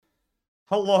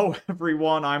Hello,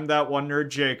 everyone. I'm that one nerd,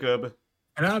 Jacob.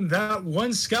 And I'm that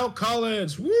one Scout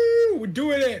Collins. Woo! We're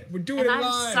doing it. We're doing And it I'm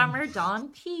live. Summer Dawn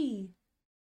P.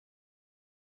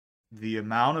 The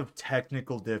amount of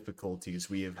technical difficulties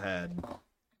we have had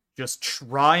just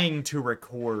trying to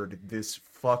record this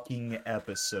fucking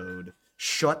episode.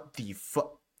 Shut the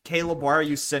fuck. Caleb, why are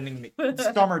you sending me?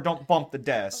 Summer, don't bump the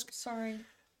desk. Oh, sorry.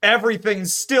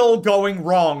 Everything's still going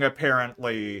wrong,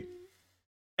 apparently.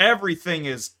 Everything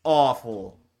is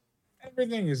awful.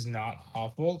 Everything is not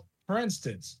awful. For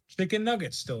instance, chicken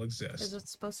nuggets still Is exist. it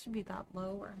supposed to be that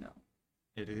low or no?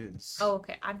 It is. Oh,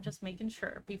 okay. I'm just making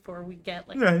sure before we get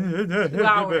like 2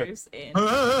 hours in.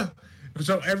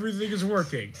 So everything is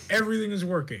working. Everything is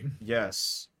working.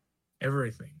 Yes.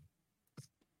 Everything.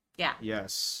 Yeah.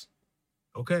 Yes.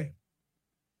 Okay.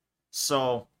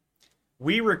 So,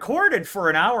 we recorded for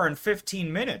an hour and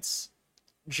 15 minutes.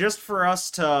 Just for us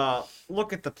to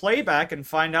look at the playback and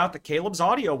find out that Caleb's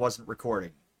audio wasn't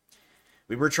recording.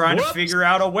 We were trying to figure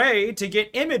out a way to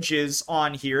get images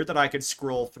on here that I could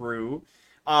scroll through.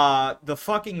 The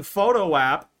fucking photo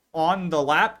app on the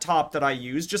laptop that I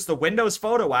use, just the Windows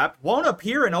photo app, won't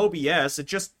appear in OBS. It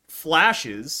just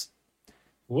flashes.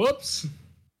 Whoops.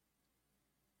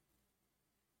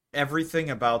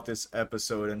 Everything about this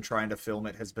episode and trying to film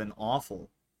it has been awful.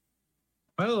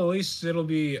 Well, at least it'll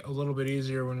be a little bit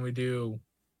easier when we do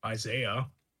Isaiah.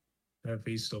 If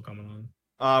he's still coming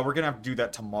on. We're gonna have to do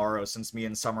that tomorrow since me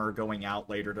and Summer are going out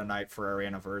later tonight for our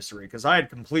anniversary, because I had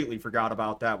completely forgot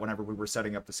about that whenever we were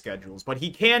setting up the schedules. But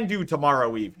he can do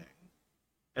tomorrow evening.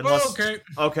 Unless,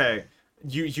 okay.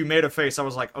 You made a face. I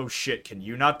was like, oh shit, can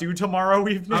you not do tomorrow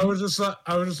evening? I was just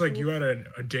like, you had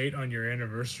a date on your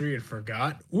anniversary and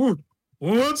forgot. Ooh,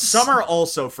 whoops. Summer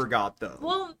also forgot though.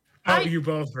 Well, you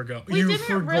both forgot. We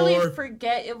didn't really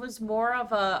forget. It was more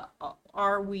of a,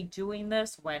 are we doing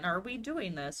this? When are we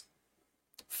doing this?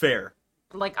 Fair.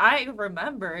 Like, I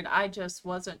remembered, I just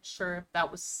wasn't sure if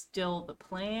that was still the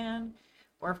plan,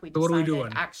 or if we decided, what are we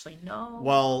doing? Actually, no.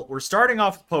 Well, we're starting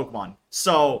off with Pokemon.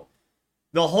 So,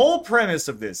 the whole premise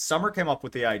of this, Summer came up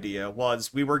with the idea,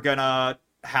 was we were gonna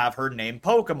have her name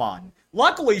Pokemon.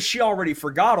 Luckily, she already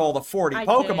forgot all the 40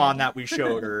 Pokemon that we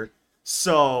showed her,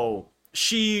 so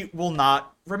she will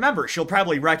not remember. She'll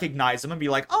probably recognize them and be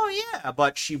like, oh yeah,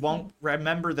 but she won't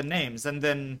remember the names, and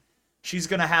then she's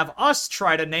gonna have us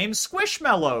try to name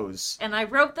Squishmallows. And I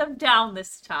wrote them down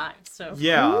this time, so...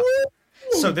 Yeah.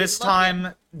 So this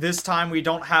time we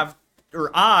don't have, or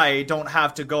I don't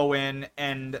have to go in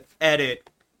and edit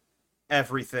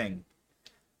everything.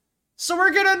 So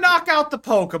we're gonna knock out the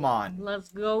Pokemon. Let's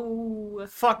go.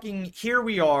 Fucking, here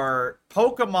we are.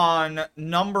 Pokemon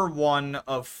number 1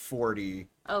 of 40.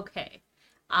 Okay.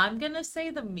 I'm gonna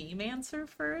say the meme answer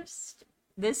first.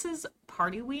 This is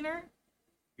Party Wiener.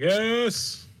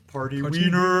 Yes. Party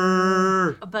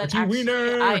Wiener. But Party actually,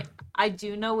 Wiener. I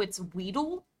do know it's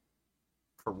Weedle.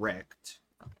 Correct.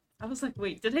 I was like,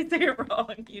 wait, did I say it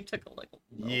wrong? You took a look.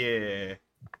 Yeah.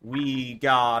 We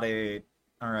got it.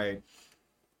 Alright.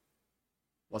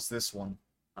 What's this one?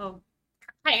 Oh,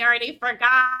 I already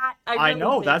forgot. I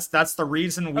know, that's the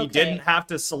reason we Okay. didn't have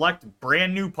to select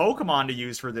brand new Pokemon to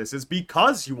use for this, is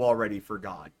because you already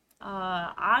forgot.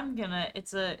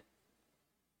 It's a...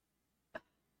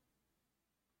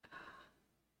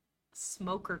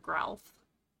 Smoker Growth.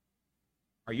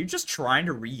 Are you just trying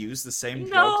to reuse the same No.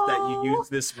 jokes that you used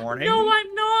this morning? No,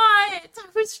 I'm not. I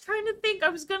was trying to think. I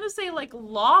was gonna say, like,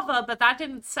 lava, but that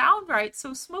didn't sound right,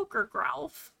 so Smoker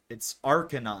Growth. It's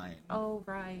Arcanine. Oh,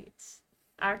 right.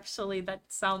 Actually, that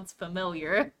sounds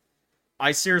familiar.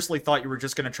 I seriously thought you were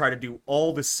just going to try to do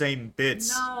all the same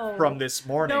bits from this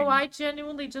morning. No, I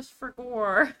genuinely just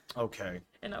forgot. Okay.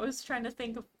 And I was trying to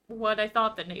think of what I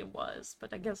thought the name was,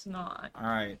 but I guess not.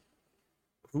 Alright.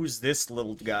 Who's this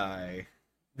little guy?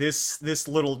 This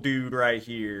little dude right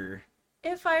here.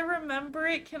 If I remember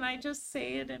it, can I just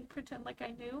say it and pretend like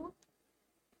I knew?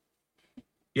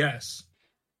 Yes.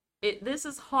 This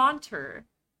is Haunter.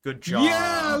 Good job.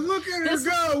 Yeah, look at her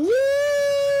go. Woo!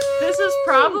 This is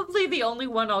probably the only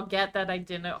one I'll get that I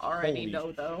didn't already Holy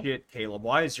know, though. shit, Caleb.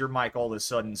 Why is your mic all of a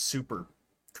sudden super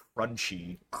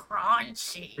crunchy?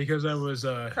 Crunchy. Because I was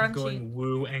Crunchy. going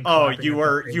woo and Oh, clapping you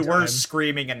at the were same time.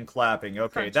 screaming and clapping.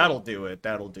 Okay, Crunchy. that'll do it.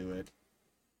 That'll do it.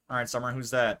 Alright, Summer,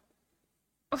 who's that?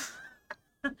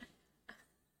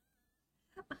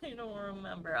 I don't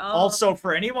remember. Also,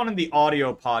 for anyone in the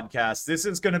audio podcast, this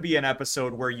is going to be an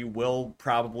episode where you will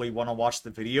probably want to watch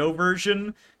the video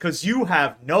version, because you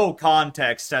have no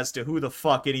context as to who the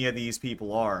fuck any of these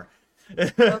people are.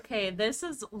 Okay, this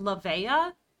is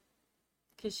Lavea,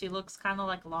 because she looks kind of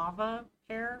like lava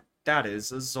hair. That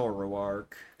is a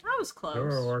Zoroark. That was close.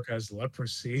 Zoroark has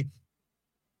leprosy.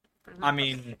 I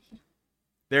mean,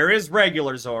 there is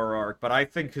regular Zoroark, but I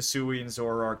think Hisuian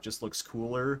Zoroark just looks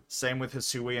cooler. Same with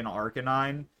Hisuian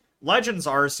Arcanine. Legends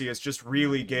Arceus just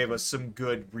really gave us some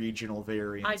good regional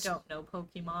variants. I don't know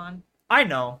Pokemon. I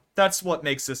know. That's what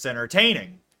makes this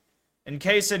entertaining. In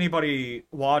case anybody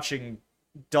watching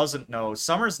doesn't know,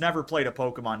 Summer's never played a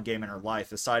Pokemon game in her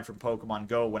life, aside from Pokemon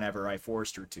Go whenever I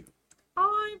forced her to.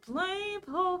 I play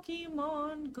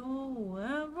Pokemon Go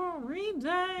every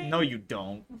day. No, you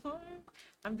don't.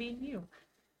 I'm being you.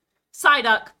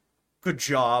 Psyduck. Good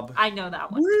job. I know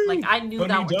that one. Woo! Like, I knew Bunny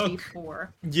that one Duck.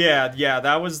 before. Yeah,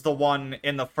 that was the one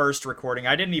in the first recording.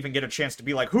 I didn't even get a chance to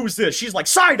be like, who's this? She's like,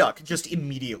 Psyduck! Just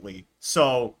immediately.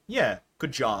 So, yeah,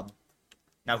 good job.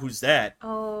 Now, who's that?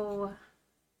 Oh,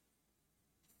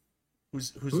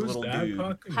 Who's the little that dude?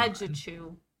 Pokemon?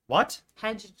 Hedgehog. What?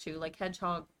 Hedgehog, like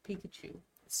Hedgehog Pikachu.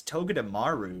 It's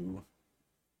Togedemaru.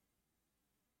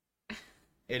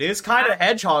 It is kind of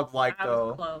hedgehog-like, That was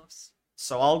though. close.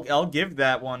 So I'll give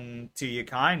that one to you,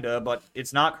 kinda, but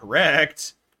it's not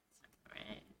correct.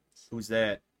 Right. Who's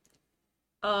that?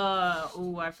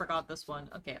 Ooh, I forgot this one.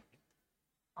 Okay.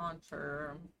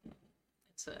 Haunter.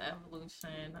 It's an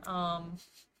evolution.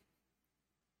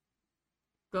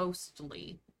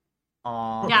 Ghostly.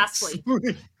 Ghastly.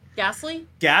 Ghastly?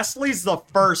 Ghastly's the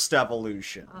first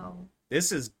evolution. Oh.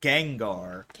 This is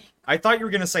Gengar. I thought you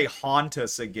were gonna say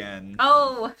Hauntus again.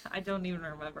 Oh, I don't even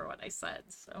remember what I said,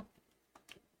 so.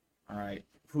 Alright.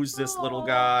 Who's this little Oh,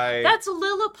 guy? That's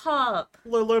Lillipup.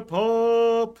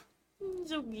 Lillipop.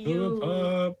 So cute.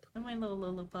 Lillipup. My little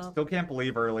Lillipup. Still can't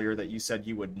believe earlier that you said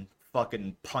you would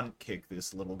fucking punt kick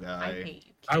this little I guy. hate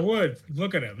you. I would.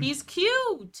 Look at him. He's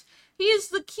cute. He is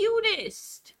the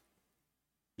cutest.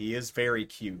 He is very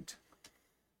cute.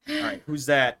 Alright, who's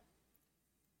that?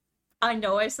 I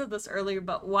know I said this earlier,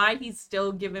 but why he's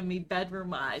still giving me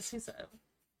bedroom eyes? He said,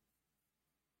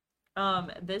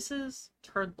 this is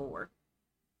Turdlor.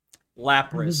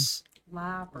 Lapras.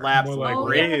 Lapras. More like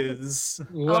Lapras.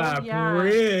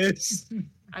 Lapras.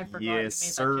 I forgot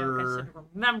Yes, you made that joke. I sir. should have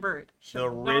remembered. The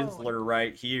Should've known. Rizzler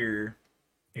right here.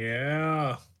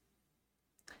 Yeah.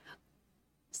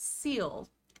 Seal.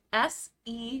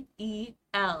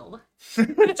 S-E-E-L.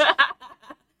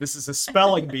 This is a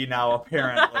spelling bee now,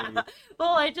 apparently.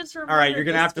 Well, I just remembered. Alright, you're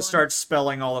gonna this have to one. start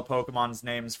spelling all the Pokemon's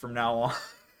names from now on.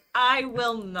 I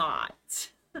will not.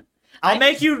 I'll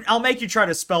make you try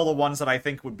to spell the ones that I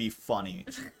think would be funny.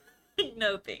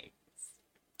 No thanks.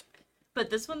 But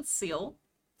this one's Seal.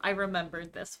 I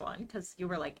remembered this one because you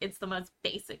were like, it's the most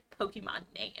basic Pokemon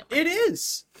name. It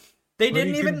is. They But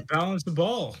didn't he even can balance the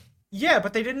ball. Yeah,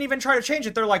 but they didn't even try to change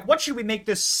it. They're like, what should we make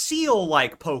this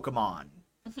seal-like Pokemon?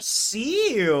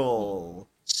 Seal.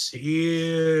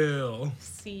 Seal.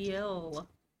 Seal.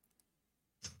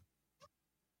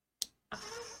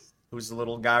 Who's the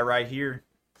little guy right here?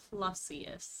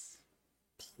 Plusius.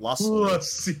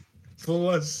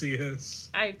 Plusius.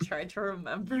 I tried to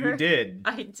remember. You did.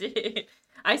 I did.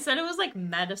 I said it was like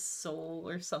Metasoul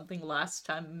or something last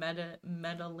time.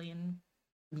 Metalin.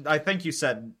 I think you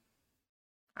said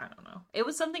I don't know. It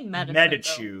was something medicine.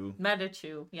 Medichew. Though.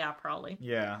 Medichew. Yeah, probably.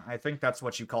 Yeah, I think that's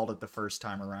what you called it the first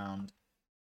time around.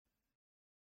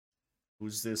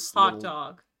 Who's this Hot little...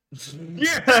 dog.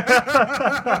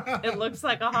 Yeah. It looks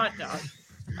like a hot dog.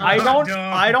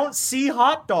 I don't see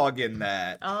hot dog in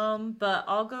that. But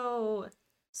I'll go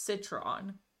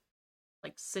Citron.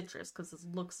 Like citrus, because it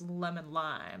looks lemon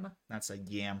lime. That's a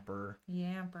Yamper.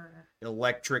 Yamper.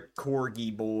 Electric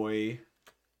Corgi boy.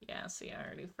 Yeah, see, I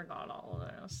already forgot all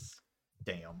of those.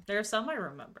 Damn. There are some I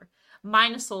remember.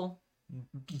 Minusoul.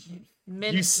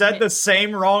 You said the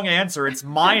same wrong answer. It's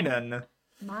Minun.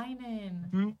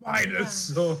 Minun.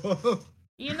 Minusoul.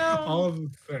 You know. All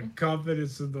of the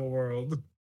confidence in the world.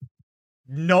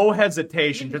 No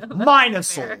hesitation. You Just know,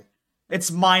 that's Minusoul. fair.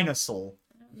 It's Minusoul.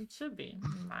 It should be.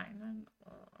 Minun.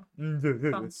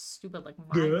 Sounds stupid like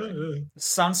Myron.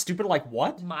 Sounds stupid like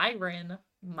what? Myron.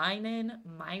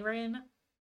 Myron.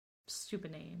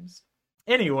 Stupid names.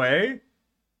 Anyway.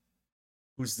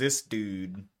 Who's this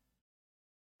dude?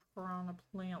 Piranha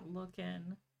plant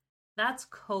looking. That's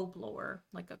Coblor,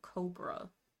 like a cobra.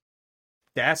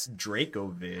 That's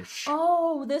Dracovish.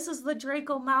 Oh, this is the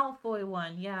Draco Malfoy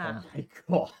one. Yeah. Oh my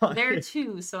god. There are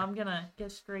two, so I'm gonna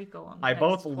guess Draco on the I next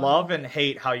both one. love and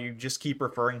hate how you just keep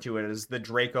referring to it as the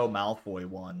Draco Malfoy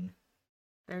one.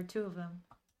 There are two of them.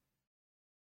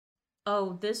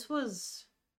 Oh, this was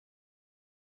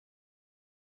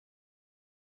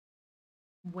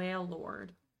Whale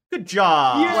Lord. Good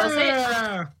job. Was it?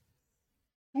 Yeah.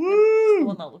 The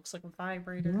one that looks like a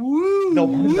vibrator. Woo! The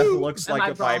one that looks Am like I a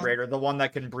wrong? vibrator. The one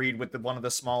that can breed with one of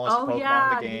the smallest Oh Pokemon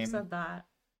yeah, in the you game. said that.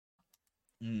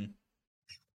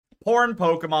 Porn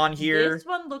Pokemon here. This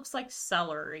one looks like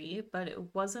celery, but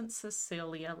it wasn't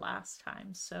Cecilia last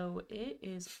time, so it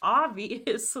is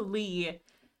obviously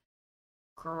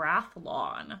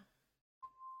Graflon.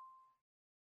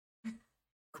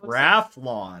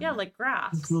 Graflon. Yeah, like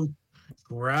grass.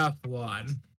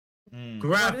 Graflon. Mm.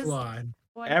 Graflon.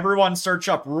 What Everyone search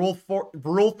up Rule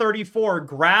 34,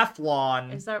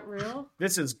 Graflon. is that real?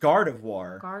 This is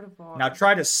Gardevoir. Gardevoir. Now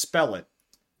try to spell it.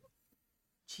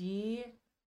 G-U-A-R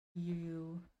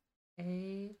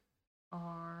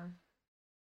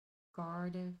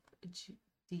Gardev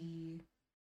G-D-I-V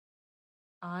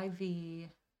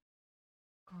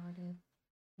Gardev.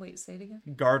 Wait, say it again.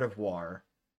 Gardevoir.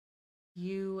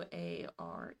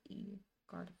 U-A-R-E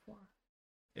Gardevoir.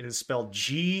 It is spelled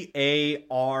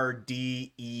Gardevoir.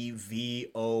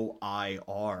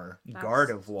 That's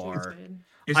Gardevoir. stupid.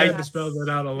 He's I- had to spell that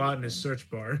out a lot in his search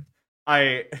bar.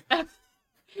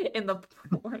 In the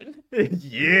porn.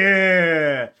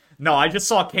 Yeah. No, I just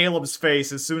saw Caleb's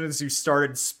face as soon as you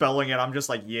started spelling it. I'm just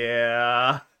like,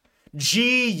 yeah.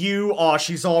 G-U. Oh,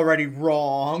 she's already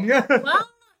wrong. Well,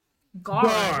 guard.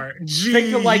 Bar. G.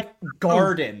 Think of like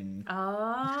garden.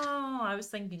 Oh, I was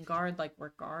thinking guard like we're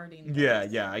guarding. Yeah,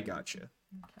 this. yeah, I gotcha.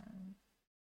 Okay.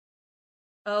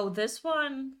 Oh, this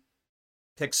one.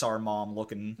 Pixar mom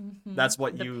looking. Mhm, That's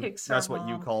what the you. Pixar That's what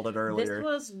you mom. called it earlier. This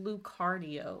was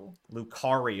Lucario.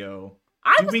 Lucario.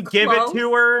 I Did was we give it close.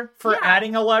 to her for Yeah.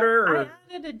 adding a letter? Or I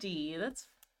added a D. That's.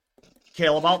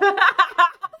 Caleb, a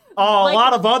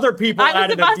lot of other people I was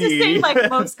added about a D. to say, like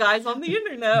most guys on the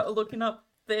internet looking up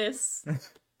this.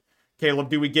 Caleb,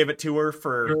 do we give it to her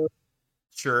for?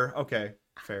 Sure. Okay.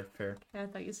 Fair. I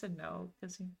thought you said no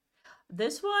because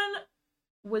this one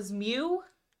was Mew.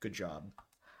 Good job.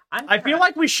 I'm I feel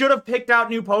like we should have picked out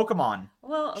new Pokemon.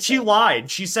 well, okay. She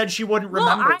lied. She said she wouldn't Well,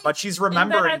 remember, but she's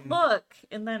remembering. And then I look,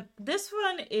 and then this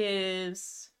one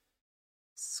is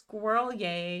Squirrel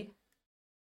Yay.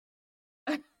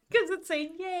 Because it's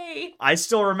saying yay. I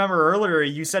still remember earlier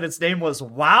you said its name was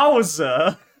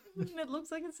Wowza. And it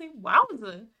looks like it's saying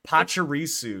wowza.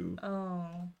 Pachirisu. Oh,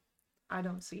 I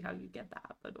don't see how you get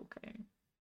that, but okay.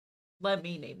 Let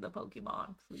me name the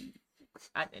Pokemon, please.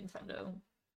 At Nintendo.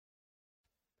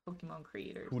 Pokemon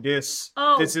creators. Who this?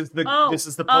 Oh, this is the oh,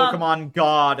 Pokemon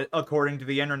god according to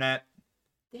the internet.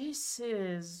 This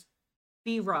is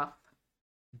Be-Rough.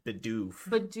 Bidoof.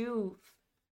 Bidoof.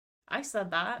 I said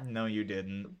that. No, you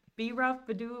didn't. Be-Rough,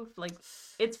 Bidoof. Like,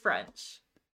 it's French.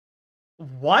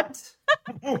 What?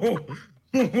 I don't know.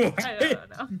 I don't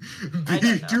know.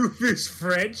 Doofus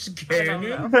French I don't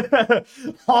cannon. know.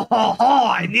 Ho ho ho!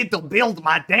 I need to build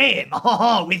my dam. Ho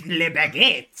ho! With le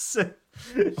baguettes.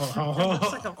 It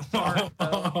looks like a fart,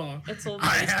 though. Its old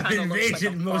I face have kind of looks like a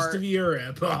invaded most fart. of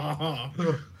Europe.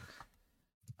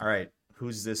 All right,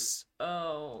 who's this?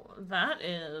 Oh, that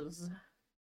is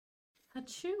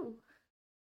Hachu.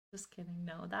 Just kidding.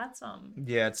 No, that's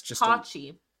Yeah, it's just.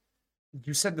 Hachi.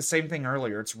 You said the same thing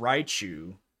earlier. It's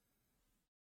Raichu.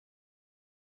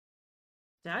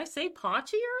 Did I say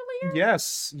Pachi earlier?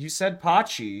 Yes, you said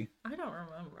Pachi. I don't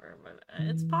remember, but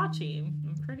it's Pachi.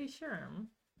 I'm pretty sure.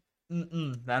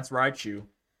 That's Raichu.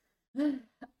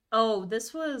 Oh,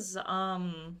 this was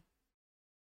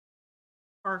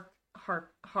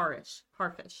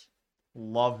Harfish.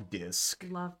 Love disc.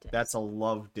 Loved it. That's a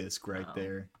love disc right Oh.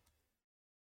 there.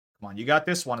 Come on, you got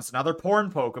this one. It's another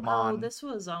porn Oh, Pokemon. this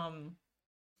was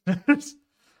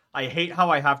I hate how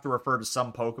I have to refer to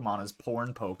some Pokemon as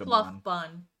porn Pokemon. Fluff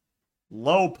Bun.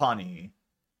 Low punny.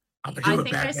 I'm I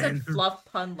think I said Fluff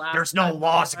Pun last. There's no time,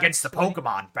 laws but against the actually,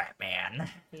 Pokemon, Batman. I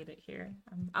hate it here.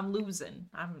 I'm losing.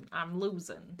 I'm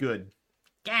losing. Good.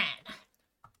 God.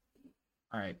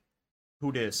 All right.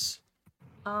 Who dis?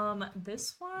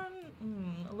 This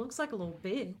one it looks like a little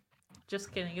big.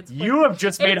 Just kidding. It's You have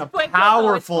just made a Fuecoco, it's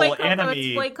powerful Fuecoco,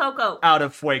 enemy It's Fuecoco. out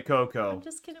of I'm Fuecoco.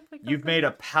 just kidding. Fuecoco. You've made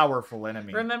a powerful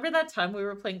enemy. Remember that time we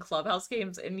were playing Clubhouse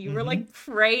games and you were like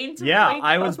praying to Yeah, Fuecoco?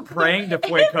 I was praying to And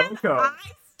then Fuecoco. I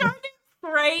started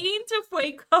praying to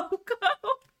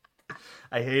Fuecoco.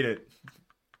 I hate it.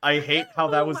 I hate how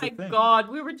that was the thing. Oh my god,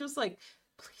 we were just like,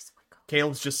 please Fuecoco.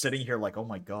 Caleb's just sitting here like, oh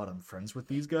my god, I'm friends with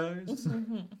these guys?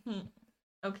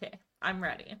 Okay, I'm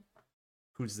ready.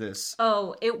 Who's this?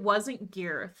 Oh, it wasn't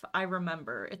Girth. I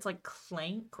remember. It's like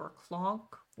Clank or Clonk.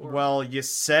 Or... Well, you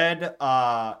said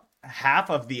half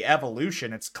of the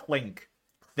evolution, it's Clink.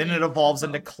 Then it Clink, evolves oh.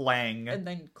 into Clang. And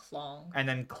then Clong. And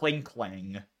then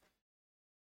Clinklang.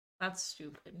 That's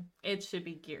stupid. It should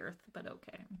be Girth, but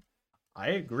okay. I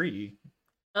agree.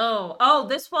 Oh,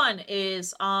 this one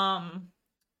is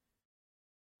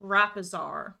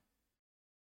Rapazar.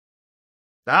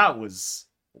 That was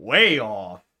way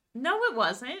off. No, it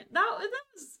wasn't. That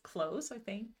was close, I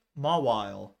think.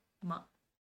 Mawile.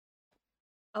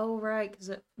 Oh, right, because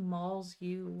it mauls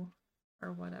you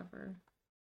or whatever.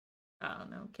 I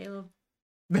don't know, Caleb.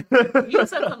 You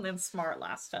said something smart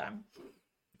last time.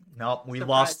 Nope, we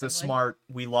lost the Surprisingly. smart.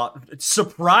 We lost. I'm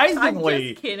Surprisingly.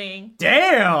 just kidding.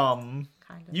 Damn.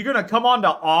 Kind of. You gonna come onto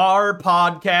our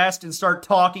podcast and start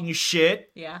talking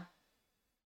shit? Yeah.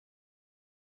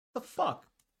 The fuck?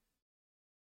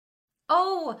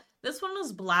 Oh, this one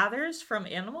was Blathers from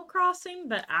Animal Crossing,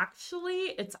 but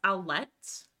actually it's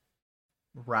Owlette.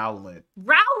 Rowlet.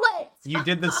 Rowlet! You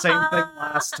did the same thing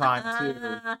last time,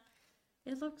 too.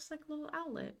 It looks like a little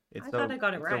owlet. It's I thought I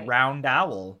got it it's right. a round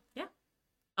owl.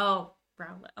 Oh,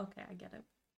 Rowlet. Okay, I get it.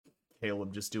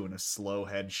 Caleb just doing a slow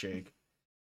head shake.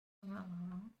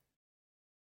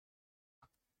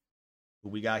 Who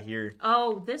we got here?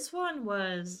 Oh, this one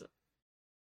was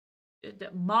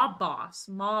Mob Boss.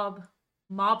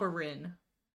 Mobberin.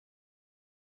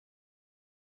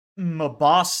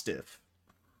 Mabostiff.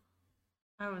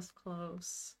 I was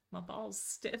close. My ball's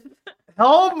stiff.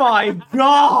 Oh my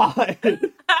god!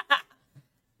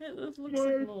 It looks like a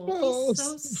little. He's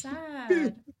so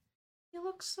sad. He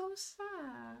looks so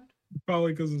sad.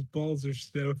 Probably because his balls are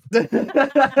stiff.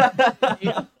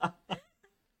 Yeah.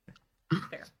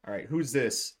 Fair. Alright, who's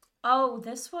this? Oh,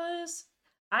 this was.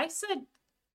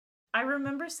 I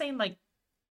remember saying like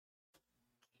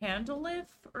Candleif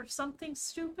or something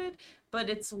stupid, but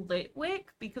it's Litwick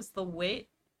because the wick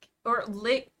or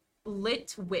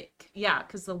Litwick. Yeah,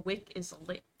 because the wick is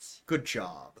lit. Good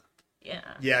job. Yeah.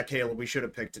 Yeah, Caleb, we should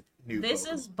have picked a new This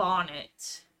Pokemon. is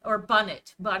Bonnet or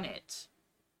Bunnet.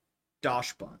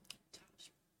 Dosh Bun.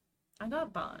 I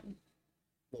got Bun.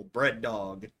 Little bread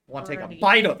dog. Want to take a Already.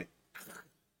 bite of it?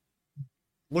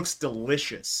 Looks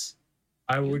delicious.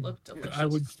 I You would, look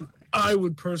delicious. I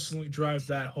would personally drive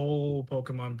that whole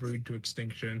Pokemon breed to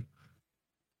extinction.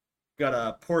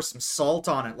 Gotta pour some salt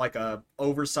on it like a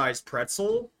oversized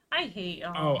pretzel. I hate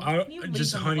y'all. Oh, You leave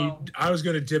just them honey. alone. I was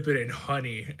gonna dip it in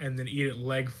honey and then eat it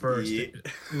leg first, Yeah.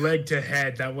 leg to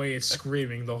head. That way, it's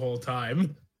screaming the whole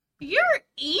time. You're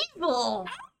evil.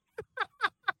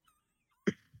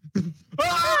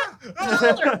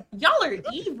 Y'all are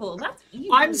evil. That's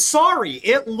evil. I'm sorry,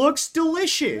 it looks That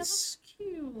delicious. looks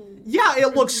cute. Yeah,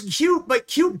 it looks cute, but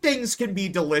cute things can be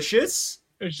delicious.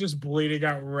 It's just bleeding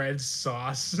out red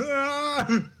sauce.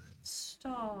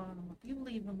 Stop. You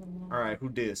leave him alone. Alright, who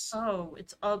dis? Oh,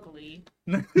 it's ugly.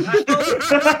 It's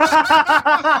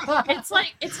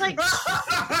It's like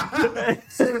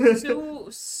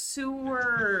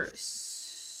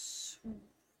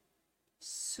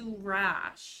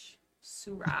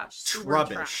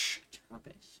Trubbish.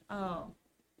 Oh,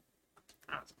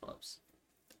 that's close.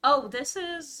 Oh, this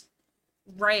is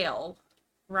Rail,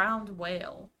 round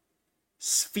whale.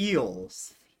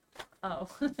 Spheal. Oh.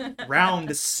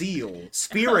 Round seal.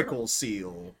 Spherical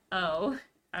seal. Oh,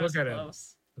 I was Look at him.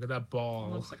 close. Look at that ball.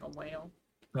 Looks like a whale.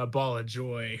 That ball of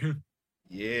joy.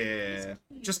 Yeah.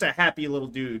 Just a happy little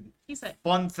dude. He said,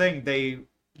 Fun thing, they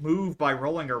move by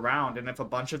rolling around, and if a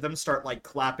bunch of them start, like,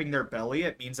 clapping their belly,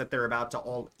 it means that they're about to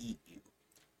all eat you.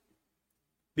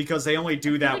 Because they only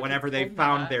do feel that like you whenever they told me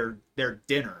found that. their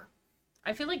dinner.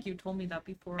 I feel like you told me that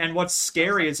before. And what's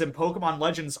scary is in Pokemon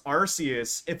Legends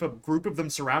Arceus, if a group of them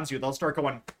surrounds you, they'll start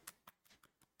going...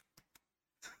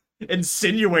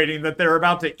 insinuating that they're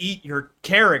about to eat your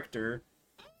character.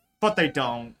 But they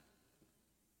don't.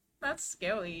 That's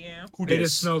scary, yeah. Who They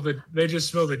dis? just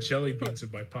smell the jelly beans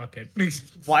in my pocket.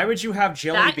 Why would you have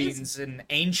jelly That is- beans in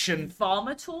ancient...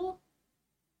 Vomitul?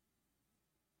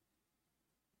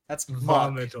 That's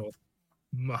muck. Vomital.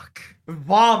 Muck.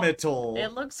 Vomital.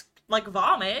 It looks like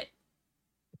vomit.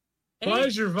 Why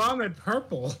is your vomit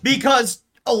purple? Because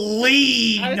I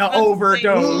lean was about to say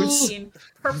overdose. lean,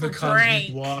 Purple The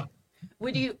drink. Cosmic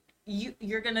Would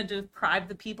you're gonna deprive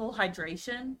the people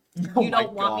hydration? Oh You my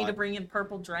don't want me to God. bring in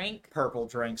purple drink? Purple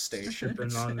drink station.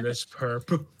 Sipping on this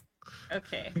perp.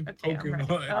 Okay, I'm ready. Pokemon.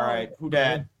 Oh, All right, who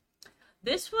dat?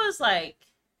 This was like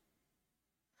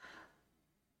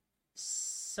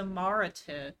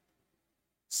Samarita.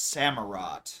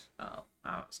 Samurott. Oh,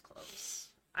 that was close.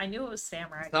 I knew it was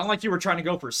samurai. Sound like you were trying to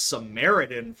go for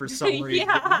Samaritan for some reason.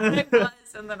 Yeah, I was,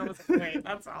 and then I was like, wait,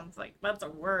 that sounds like that's a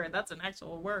word. That's an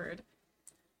actual word.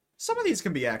 Some of these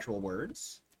can be actual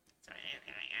words.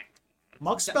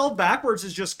 Muck spelled backwards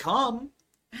is just cum.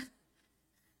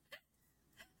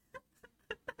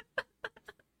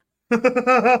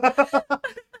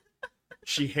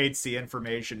 She hates the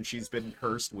information she's been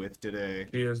cursed with today.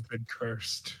 He has been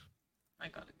cursed. I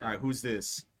gotta go. Alright, who's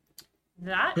this?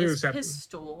 That Who's is that?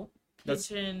 pistol. That's-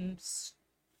 Pigeon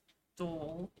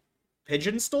stole.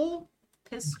 Pigeon stole?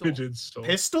 Pistol. Pigeon stole.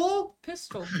 Pistol?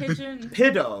 Pistol. Pigeon.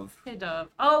 Pidove. Pidove.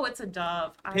 Oh, it's a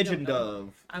dove. I Pigeon don't know.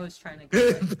 dove. I was trying to get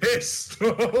it. Pistol.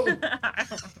 I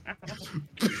don't know.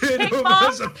 Pidove Mom.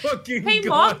 has a fucking Hey, gun.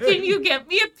 Mom, can you get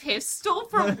me a pistol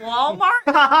from Walmart?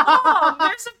 Mom,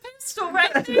 there's a pistol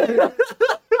right there.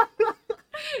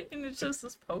 And it's just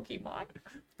this Pokemon.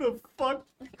 The fuck?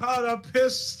 Caught a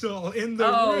pistol in the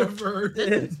Oh, river.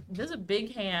 This is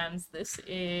Big Hands. This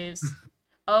is...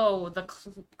 Oh, the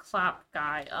clap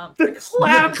guy. The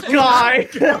clap guy!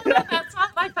 That's not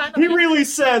my kind of... He really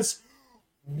says,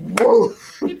 whoa!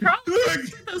 He probably Look,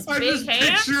 has those I'm big just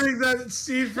hands. picturing that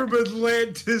scene from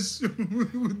Atlantis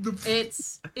with the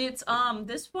It's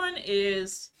this one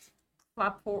is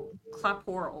claporal.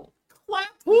 Clapperal.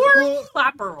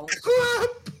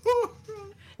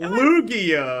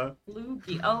 Lugia!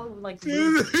 Lugia. Oh, like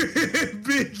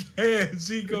Big hands.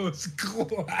 He goes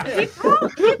clap.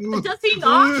 Does he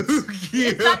not? Lugia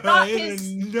Is that not in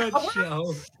his a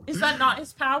nutshell. Is that not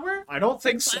his power? I don't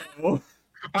think so.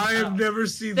 I have never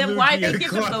seen Then Lugia why they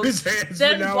give him clap those? his hands, but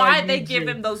Then now why I they need give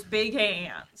to. him those big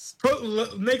hands?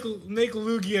 Make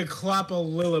Lugia clap a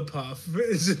Lillipuff.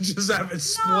 Just have it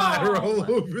splatter No.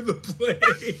 all over the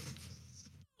place.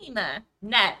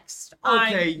 Next.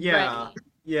 Okay, I'm yeah. ready.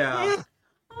 Yeah.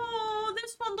 Oh,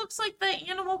 this one looks like the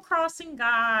Animal Crossing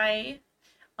guy.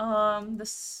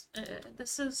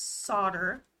 This is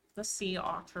Solder, the sea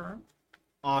otter.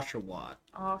 Oshawott.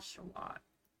 Oshawott.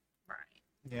 Right.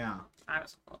 Yeah. I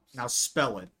was close. Now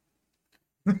spell it.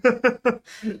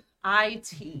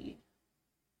 IT.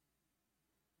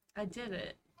 I did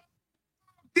it.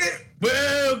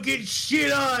 Well, get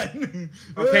shit on.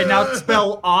 Okay, now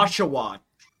spell Oshawott.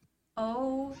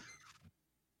 O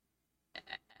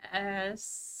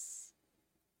S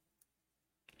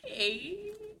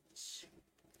H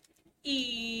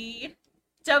E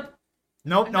W.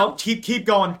 Nope, No. nope. Keep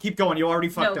going. Keep going. You already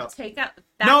fucked No, up. take out.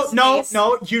 No, backspace.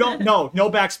 no. You don't. No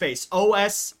backspace.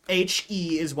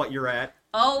 OSHE is what you're at.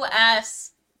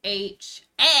 OSHA.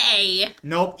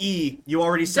 Nope. E. You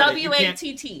already said it. You can't.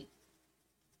 WATT.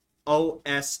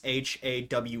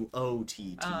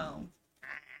 OSHAWOTT. Oh.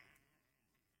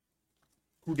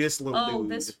 Who this little Oh,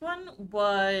 dude? this one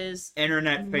was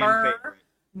Internet fan Myrrh. favorite.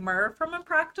 Myrrh from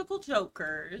Impractical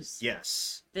Jokers.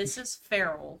 Yes. This is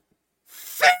Feral.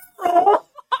 Feral.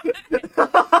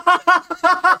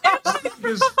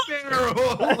 Is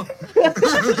feral.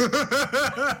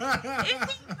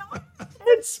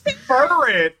 It's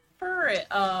ferret. Furret.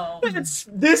 Oh.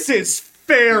 This is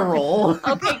feral.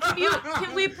 Okay,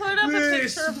 can we put up a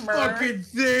This picture of Myrrh? fucking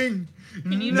thing.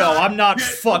 Can you No, I'm not Get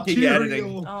fucking material.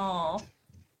 editing. Oh.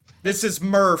 This is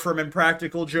Murr from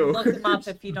Impractical Look him up Jokers.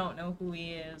 if you don't know who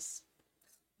he is.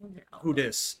 Who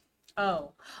dis?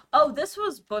 Oh. Oh, this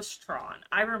was Bushtron.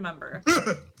 I remember.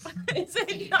 Is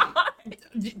it not?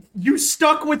 You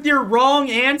stuck with your wrong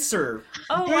answer.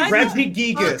 Oh, Reggie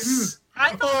Gigas.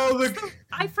 I thought Oh,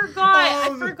 I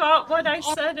Oh, the- forgot what I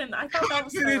said, and I thought that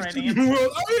was the right answer.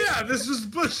 Oh yeah, this is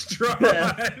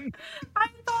Bushtron. I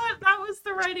thought that was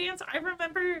the right answer. I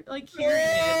remember like hearing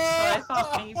it, so I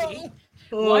thought maybe.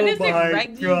 What is it?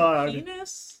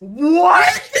 Regigenus?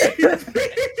 What?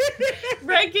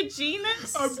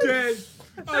 Regigenus? I'm dead.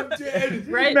 I'm dead.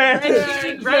 Re- Man,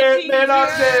 Regi- man, I'm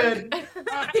Regi- dead.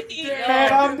 Yeah.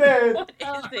 Man, I'm dead. What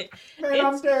is it? Man,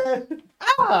 I'm dead.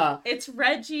 Ah. It's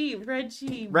Reggie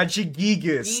Reggie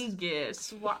Gigas.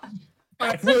 Gigas. What?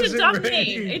 I That's such a wasn't dumb ready.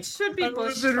 name. It should be I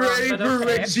Bush wasn't ready but for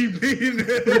okay. Reggie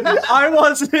Penis. I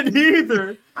wasn't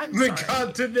either. I'm The sorry.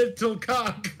 continental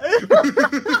cock.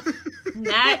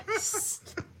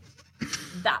 Next.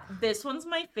 This one's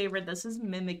my favorite. This is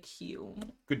Mimikyu.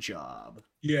 Good job.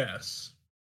 Yes.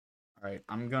 All right,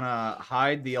 I'm gonna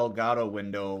hide the Elgato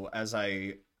window as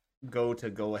I go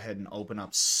ahead and open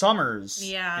up Summer's.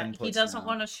 Yeah, he inputs doesn't now.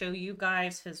 want to show you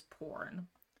guys his porn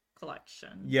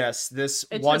collection. Yes, this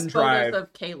It's just OneDrive. photos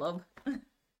of Caleb.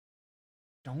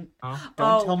 Don't Huh?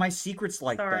 don't Oh, tell my secrets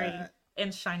like Sorry. that.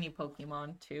 And shiny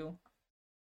Pokemon too.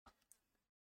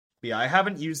 Yeah, I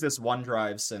haven't used this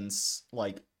OneDrive since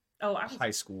like Oh, I was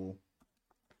high school.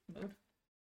 moved.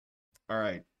 All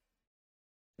right.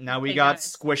 Now we Hey, got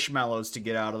guys. Squishmallows to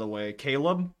get out of the way.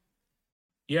 Caleb,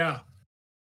 Yeah.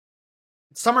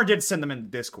 Summer did send them in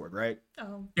Discord, right?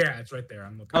 Oh, Yeah, it's right there.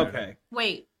 I'm looking at it. Okay.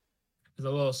 wait. It's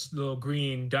a little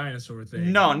green dinosaur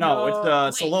thing. No, No,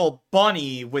 it's a wait. little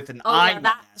bunny with an Oh eye yeah,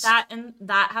 mask.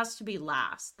 that has to be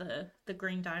last. The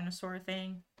green dinosaur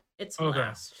thing. It's Okay.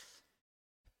 last.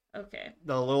 Okay.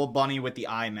 The little bunny with the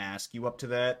eye mask. You up to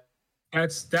that?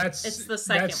 That's It's the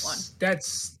second one.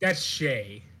 That's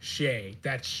Shay. Shay.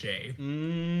 That's Shay. That's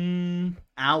a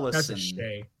Allison.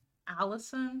 Shay.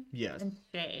 Allison Yes. and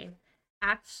Shay.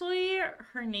 Actually,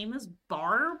 her name is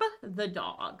Barb the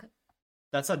dog.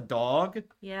 That's a dog?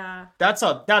 Yeah. That's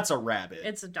a rabbit.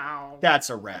 It's a dog. That's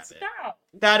a rabbit. That's a dog.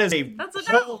 That is a That's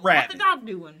a whole dog. rabbit. What's the dog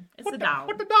doing? It's a dog.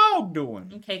 What the dog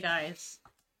doing? Okay, guys.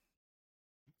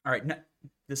 All right,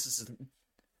 this is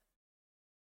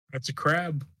That's a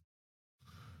crab.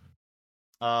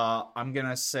 I'm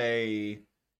gonna say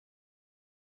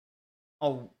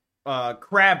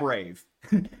crab rave.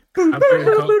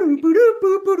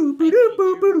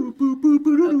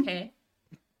 Okay.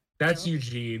 That's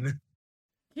Eugene.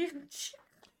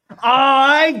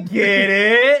 I get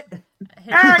it.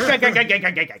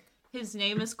 His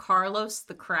name is Carlos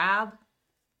the crab.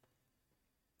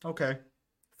 Okay,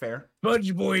 fair.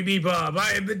 Fudge Boy Bebop,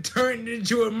 I have been turned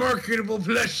into a marketable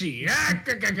plushie.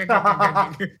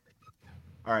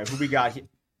 All right, who we got here?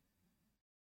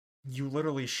 You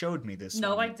literally showed me this.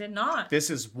 No, one. I did not. This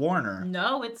is Warner.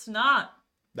 No, it's not.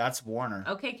 That's Warner.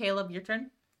 Okay, Caleb, your turn.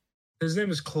 His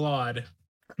name is Claude.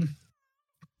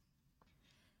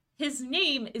 His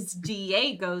name is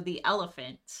Diego the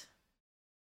elephant.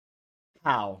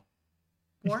 How?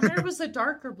 Warner was a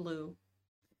darker blue.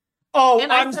 Oh,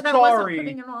 And I I'm said I wasn't sorry.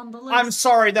 putting it on the list. I'm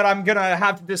sorry that I'm gonna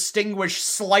have to distinguish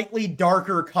slightly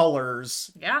darker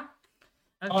colors. Yeah.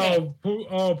 Okay.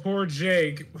 Poor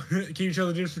Jake. Can you tell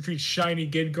the difference between shiny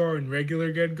Gengar and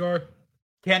regular Gengar?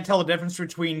 Can't tell the difference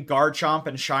between Garchomp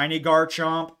and Shiny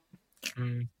Garchomp.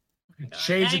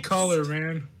 Shades of Next. color,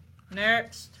 man.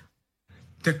 Next.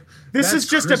 This is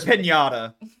just a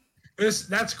pinata.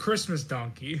 That's Christmas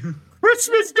Donkey.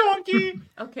 Christmas donkey.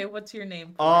 Okay, what's your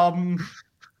name? Oh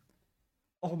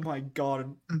my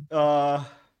god.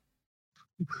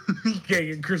 You can't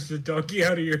get Christmas Donkey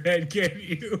out of your head, can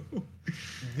you?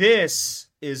 This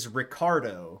is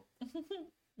Ricardo.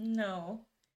 No.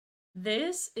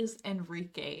 This is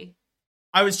Enrique.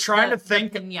 I was trying The to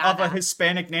think of pinata. a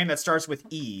Hispanic name that starts with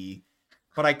E,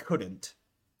 but I couldn't.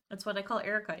 That's what I call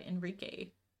Erica. Enrique.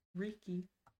 Ricky.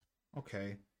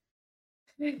 Okay.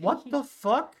 What the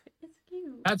fuck? It's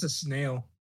cute. That's a snail.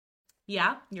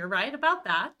 Yeah, you're right about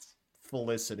that.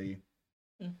 Felicity.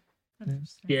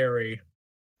 Interesting. Gary.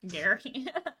 Gary.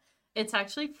 It's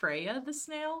actually Freya the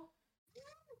snail.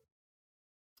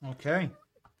 Okay.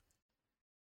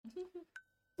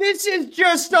 This is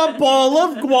just a bowl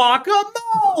of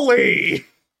guacamole!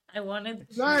 I wanted.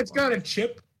 It's got a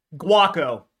chip.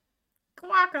 Guaco.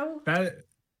 Guaco.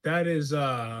 That is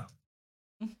a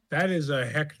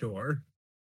Hector.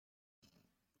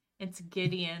 It's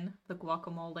Gideon the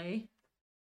guacamole.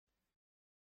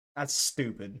 That's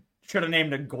stupid. Should have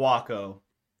named it Guaco.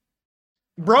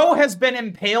 Bro has been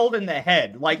impaled in the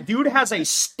head. Like, dude has a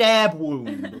stab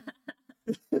wound.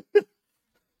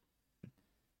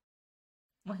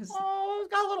 Oh,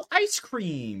 it's got a little ice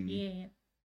cream. Yeah.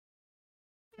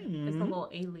 It's a Hmm. little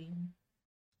alien.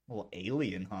 Little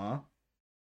alien, huh?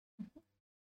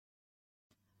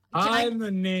 I'm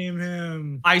gonna name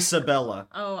him. Isabella.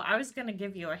 Oh, I was gonna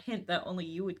give you a hint that only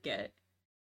you would get.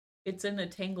 It's in a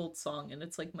Tangled song, and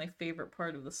it's like my favorite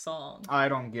part of the song. I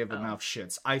don't give Oh. enough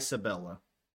shits. Isabella.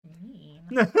 Mean.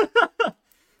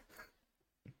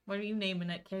 What are you naming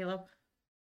it, Caleb?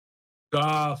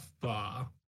 Goffa.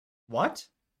 What?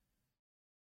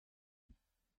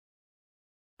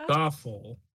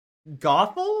 Goffle.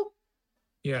 Gothel?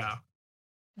 Yeah.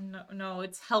 No,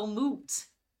 it's Helmut.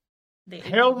 The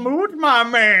alien. Helmut, my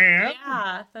man.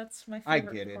 Yeah, that's my I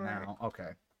favorite get it part. now.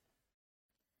 Okay.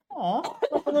 Aw,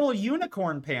 like a little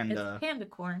unicorn It's panda. panda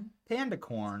corn. Panda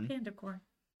corn. Panda corn.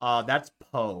 That's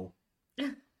Poe.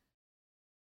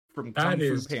 From That Kung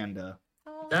Fu is- Panda.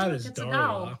 Oh, That look, is it's a Darla.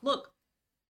 doll. Look,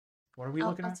 What are we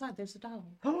looking at? outside. There's a doll.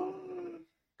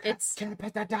 It's. Can I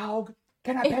pet that dog?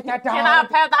 Can I Can pet that I dog?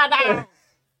 pet that dog?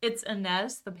 It's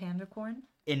Inez, the panda corn.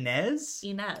 Inez?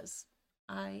 Inez.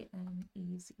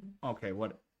 Inez. Okay,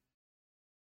 what?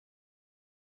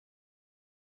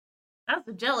 That's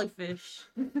a jellyfish.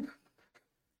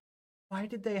 Why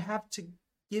did they have to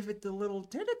give it the little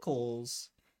tentacles?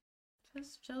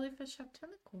 Because jellyfish have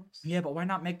tentacles. Yeah, but why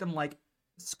not make them like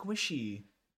squishy?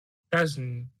 That's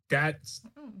Mm.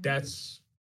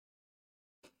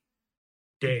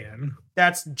 Dan.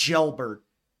 That's Gelbert.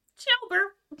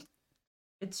 Chilbert.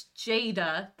 It's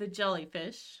Jada, the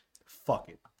jellyfish. Fuck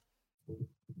it.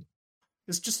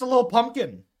 It's just a little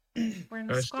pumpkin. Wearing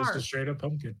a That's scarf. just a straight up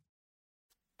pumpkin.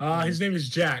 His name is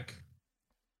Jack.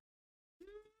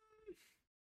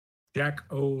 Jack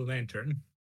O'Lantern.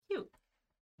 Cute.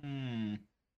 Hmm.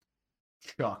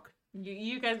 Chuck.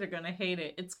 You guys are gonna hate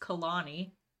it. It's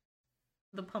Kalani,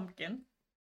 the pumpkin.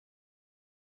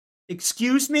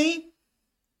 Excuse me?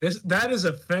 That is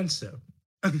offensive.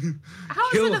 How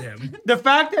is Kill it him. The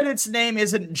fact that its name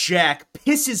isn't Jack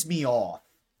pisses me off.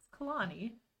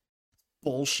 Kalani.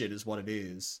 Bullshit is what it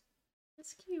is.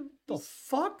 It's cute. The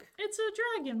fuck? It's a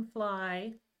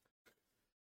dragonfly.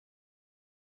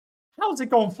 How's it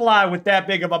gonna fly with that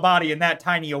big of a body and that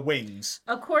tiny of wings?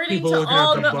 According People to looking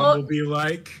all at the the bumblebee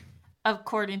like.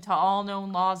 according to all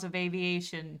known laws of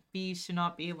aviation, bees should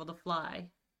not be able to fly.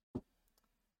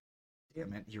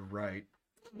 Damn it, you're right.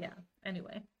 Yeah.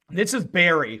 Anyway. This is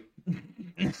Barry.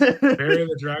 Barry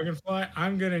the Dragonfly.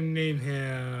 I'm gonna name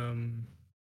him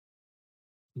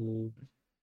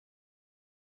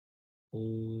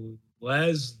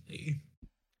Leslie.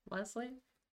 Leslie?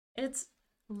 It's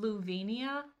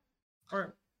Luvinia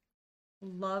or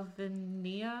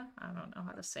Lavinia. I don't know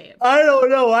how to say it. I don't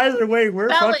know either way. We're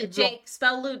Spell fucking it, Jake.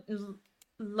 Spell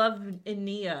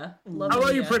Lavinia. How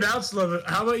about you pronounce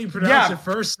it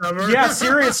first, Summer? Yeah,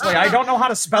 seriously, I don't know how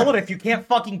to spell it if you can't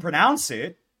fucking pronounce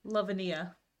it.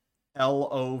 Lavinia.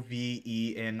 Lovenia.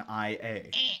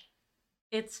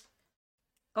 It's.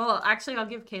 Oh, actually, I'll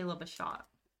give Caleb a shot.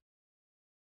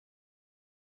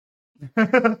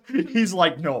 He's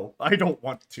like, no, I don't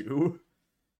want to.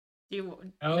 You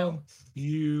L-U-V-I-A.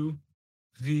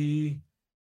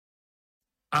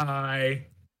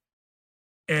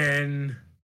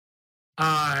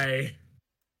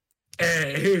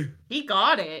 He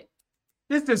got it.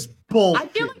 This is bullshit. I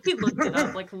feel like he looked it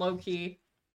up like low key.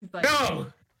 But No.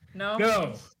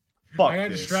 no. Fuck I got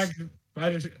this. distracted.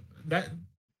 That.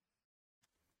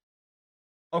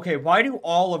 Okay, why do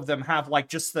all of them have like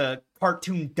just the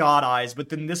cartoon dot eyes, but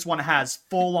then this one has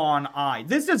full on eye?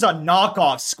 This is a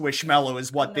knockoff Squishmallow,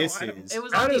 is what No, this I don't- is. It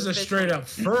was That on the is a official straight up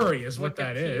furry, is what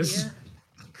that is. Wikipedia.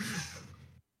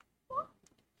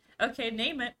 Okay,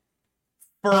 name it.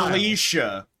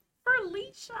 Furlicia,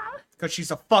 Felicia. because she's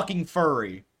a fucking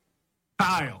furry.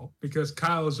 Kyle, because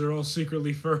Kyles are all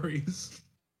secretly furries.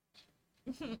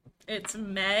 It's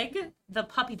Meg, the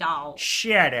puppy doll.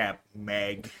 Shut up,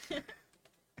 Meg.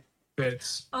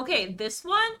 Fits. Okay, this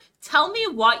one. Tell me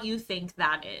what you think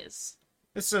that is.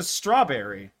 This is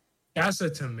strawberry. That's a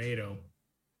tomato.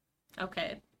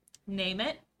 Okay, name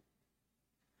it.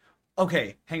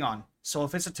 Okay, hang on. So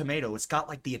if it's a tomato, it's got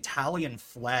like the Italian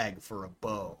flag for a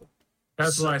bow.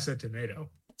 That's why I said tomato.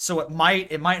 So it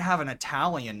might have an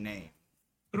Italian name.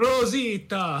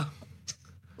 Rosita.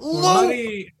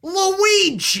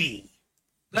 Luigi.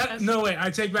 No, wait. I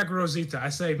take back Rosita. I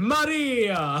say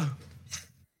Maria.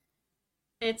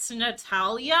 It's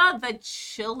Natalia, the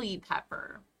chili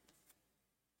pepper.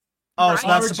 Oh, so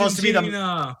Right? that's supposed to be the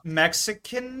Argentina.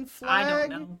 Mexican flag? I don't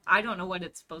know. I don't know what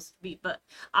it's supposed to be, but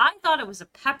I thought it was a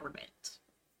peppermint.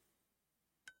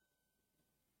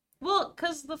 Well,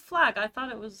 because the flag, I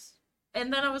thought it was.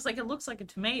 And then I was like, it looks like a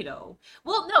tomato.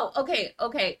 Well, no.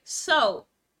 Okay. So,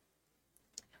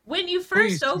 when you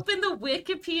first Please. open the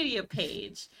Wikipedia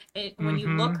page, when you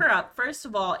look her up, first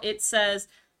of all, it says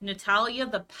Natalia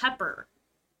the Pepper.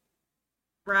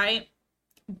 Right?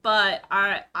 But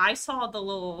I saw the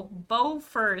little bow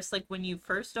first, like when you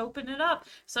first open it up.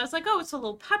 So I was like, oh, it's a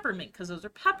little peppermint, because those are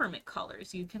peppermint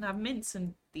colors. You can have mints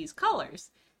in these colors.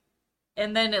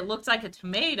 And then it looked like a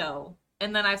tomato.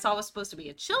 And then I saw it was supposed to be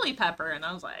a chili pepper, and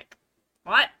I was like,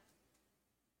 what?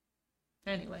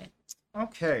 Anyway.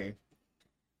 Okay.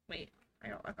 Wait, I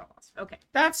got lost. Okay.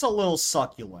 That's a little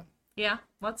succulent. Yeah,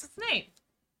 what's its name?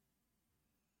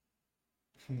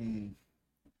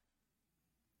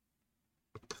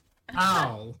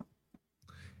 Al.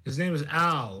 His name is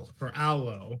Al for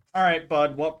Aloe. All right,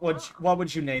 bud. What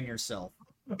would you name yourself?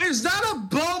 Is that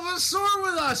a Bulbasaur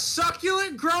with a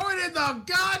succulent growing in the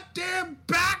goddamn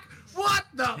back? What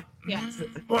the? Yes.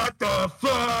 What the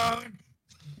fuck?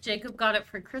 Jacob got it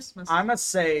for Christmas. I'm gonna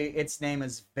say its name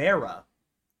is Vera.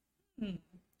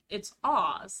 It's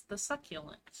Oz, the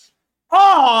succulent.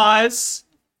 Oz!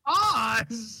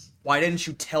 Oz! Why didn't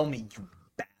you tell me, you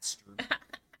bastard?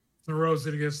 Throws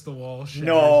it against the wall.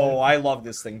 No, I love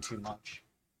this thing too much.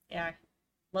 Yeah,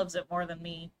 loves it more than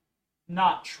me.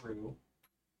 Not true.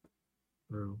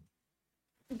 True.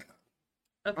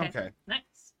 Okay.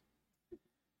 Nice.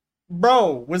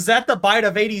 Bro, was that the bite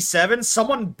of 87?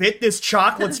 Someone bit this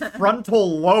chocolate's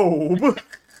frontal lobe.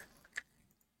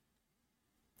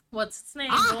 What's its name,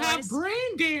 I boys? have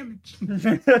brain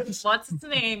damage. What's its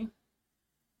name?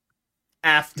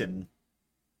 Afton.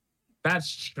 That's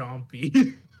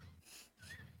chompy.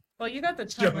 Well, you got the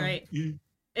tongue right. Chompy.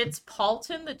 It's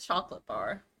Paulton the chocolate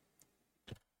bar.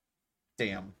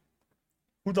 Damn.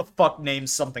 Who the fuck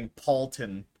names something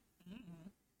Paulton?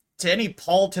 To any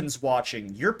Paultons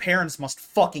watching, your parents must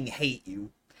fucking hate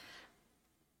you.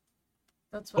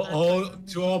 That's what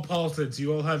To all Paultons,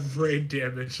 you all have brain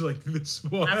damage like this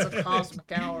one. That's a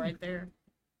cosmic owl right there.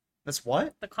 That's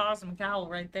what? The cosmic owl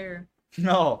right there.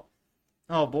 No.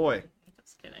 Oh boy.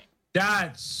 Just kidding.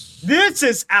 This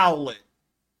is Owlet.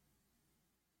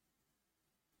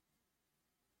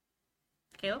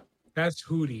 Caleb? That's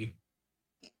Hootie.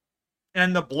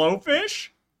 And the blowfish?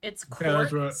 It's Yeah,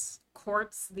 Quartz. that's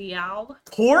Quartz the owl.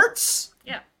 Quartz?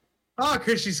 Yeah, Oh,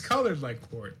 because she's colored like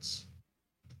quartz.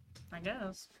 I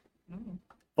guess.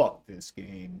 Fuck this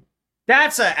game.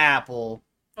 That's an apple.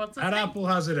 What's his That name? apple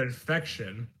has an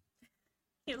infection.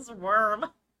 He's a worm.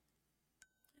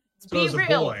 So Be is a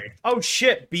real. boy. Oh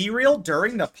shit, be real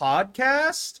during the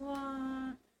podcast?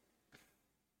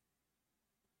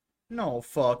 No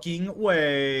fucking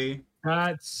way.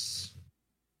 That's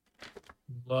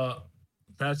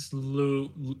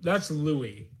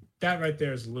Louis. That right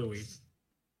there is Louis.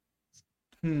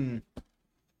 I'm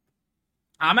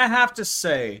gonna have to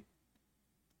say,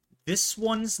 this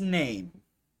one's name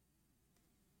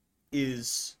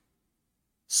is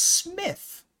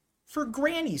Smith for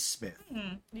Granny Smith.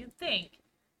 You'd think.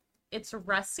 It's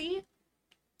Russie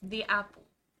the apple.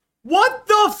 What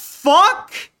the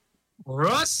fuck?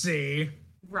 Russie?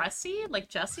 Russie? Like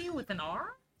Jesse with an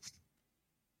R?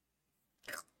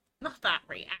 Not that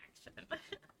reaction.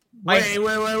 Wait.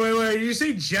 You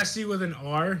say Jesse with an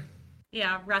R?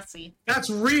 Yeah, Russie. That's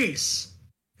Reese.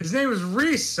 His name is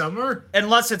Reese Summer.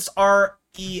 Unless it's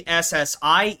Resssie.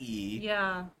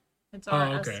 Yeah. It's Oh,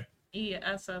 okay.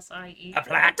 Ressie. A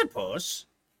platypus?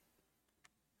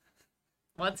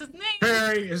 What's his name?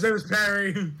 Perry. His name is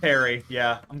Perry. Perry,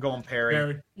 yeah, I'm going Perry.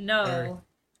 Perry. No. Perry.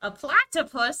 A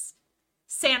platypus?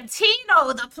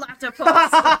 Santino the platypus.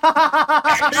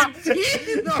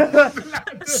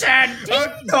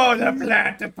 Santino the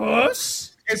platypus.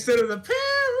 Instead of the Perry,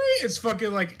 it's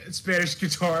fucking like Spanish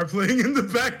guitar playing in the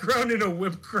background in a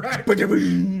whip crack.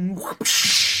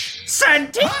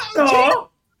 Santino.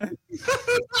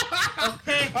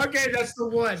 Okay. That's the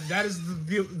one. That is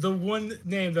the one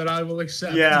name that I will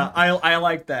accept. Yeah, I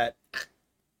like that.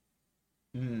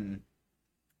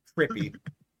 Trippy.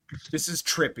 This is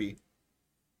trippy.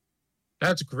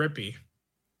 That's Grippy.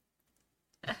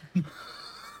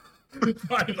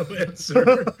 Final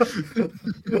answer.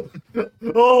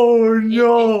 Oh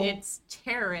no! It's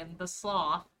Terran the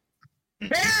sloth.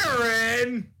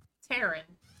 Taryn.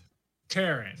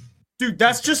 Dude,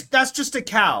 that's just a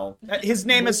cow. His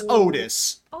name is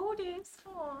Otis. Otis.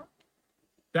 Aw.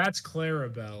 That's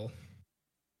Clarabelle.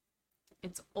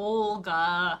 It's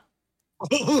Olga.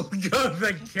 Oh god,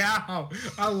 the cow.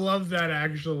 I love that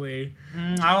actually.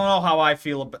 I don't know how I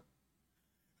feel about.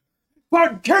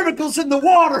 Put chemicals in the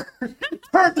water.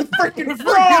 Turn the freaking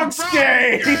frogs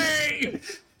gay.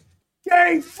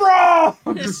 Gay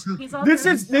frogs. He's all This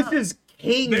dressed up. is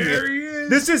king. There he is.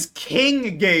 This is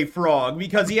King Gay Frog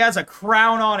because he has a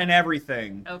crown on and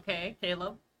everything. Okay,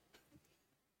 Caleb.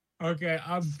 Okay,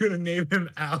 I'm gonna name him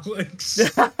Alex.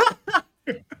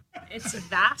 It's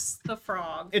Vass the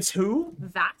frog. It's who?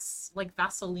 Vass, like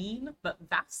Vaseline, but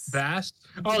Vass. Vast.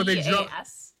 Oh, they dropped.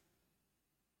 V-A-S.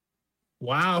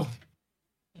 Wow.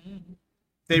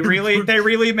 They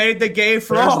really made the gay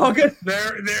frog.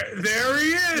 There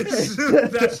he is.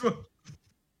 That's what.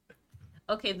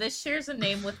 Okay, this shares a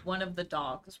name with one of the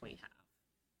dogs we have.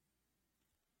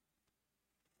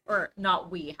 Or not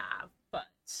we have, but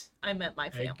I meant my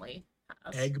family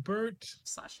has. Egbert.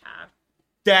 / had.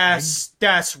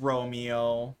 That's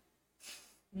Romeo.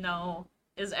 No.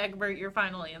 Is Egbert your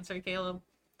final answer, Caleb?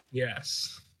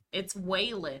 Yes. It's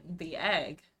Waylon, the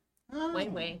egg. Oh.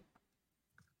 Way.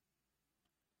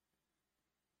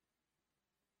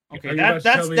 Okay, Are you about to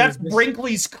tell me that's that this-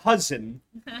 Brinkley's cousin.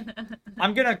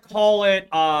 I'm gonna call it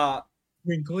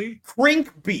Twinkly.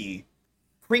 Crinkby.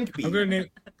 Crinkby. I'm gonna name.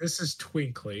 This is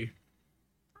Twinkly.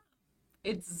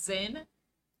 It's Zin,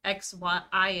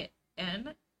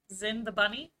 X-Y-I-N. Zin the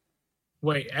bunny.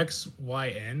 Wait,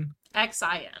 XYN.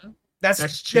 X-I-N.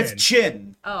 That's Chin.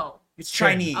 Chin. Oh. It's Chin.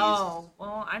 Chinese. Oh,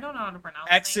 well, I don't know how to pronounce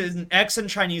things. X in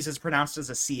Chinese is pronounced as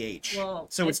a CH. Well,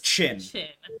 so it's Chin. Chin.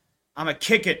 I'm gonna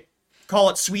kick it. Call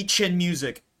it Sweet Chin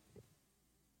Music.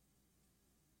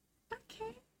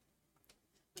 Okay.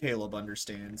 Caleb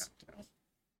understands.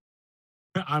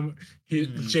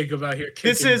 Jacob out here kicking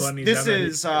This is bunnies out of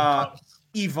his cups.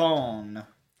 Yvonne.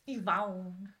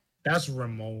 Yvonne. That's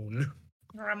Ramon.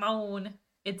 Ramon.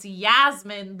 It's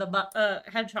Yasmin, the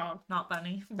hedgehog, not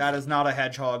bunny. That is not a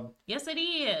hedgehog. Yes, it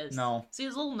is. No. See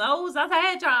his little nose? That's a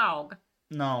hedgehog.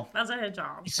 No. That's a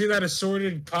hedgehog. You see that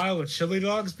assorted pile of chili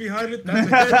dogs behind it?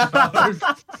 That's a hedgehog.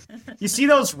 You see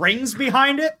those rings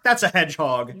behind it? That's a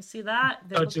hedgehog. You see that?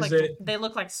 They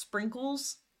look like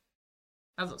sprinkles.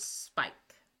 That's a spike.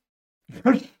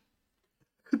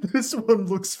 This one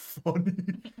looks funny.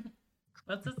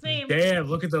 What's his name? Damn,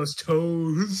 look at those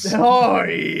toes. Oh,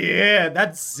 yeah.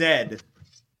 That's Zed.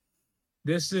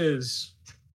 This is...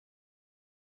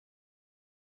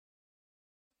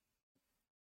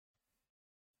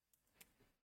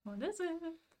 What is it?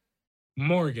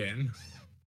 Morgan.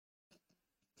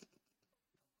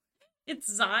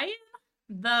 It's Zion,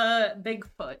 the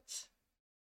Bigfoot.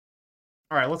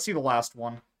 All right, let's see the last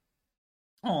one.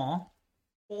 Aw.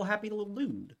 Little happy little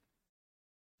dude.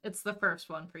 It's the first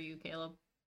one for you, Caleb.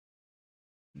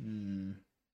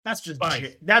 That's just...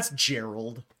 Spike. That's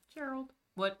Gerald. Gerald.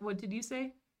 What did you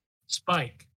say?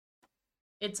 Spike.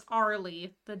 It's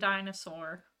Arlie, the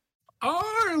dinosaur.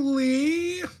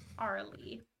 Arlie!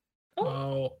 Arlie.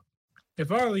 Oh,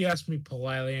 if Arlie asked me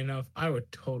politely enough, I would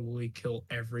totally kill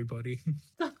everybody.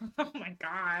 Oh my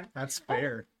god. That's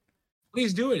fair.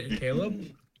 Please do it, Caleb.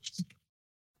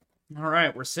 All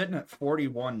right, we're sitting at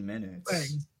 41 minutes.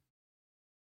 Thanks.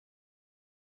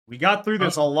 We got through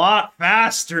this a lot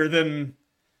faster than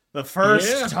the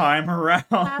first time around.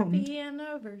 Happy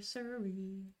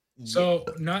anniversary. So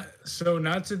not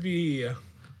to be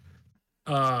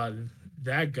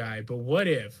that guy, but what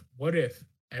if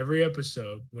every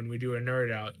episode when we do a nerd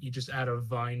out, you just add a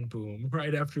Vine boom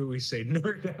right after we say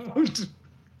nerd out?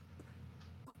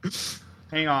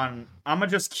 Hang on. I'm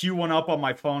gonna just cue one up on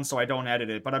my phone so I don't edit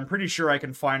it, but I'm pretty sure I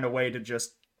can find a way to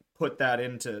just put that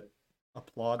into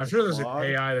applaud. I'm sure there's an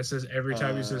AI that says every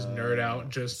time he says nerd out,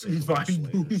 just Vine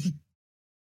boom.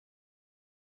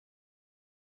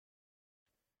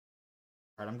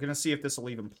 Alright, I'm gonna see if this will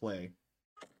even play.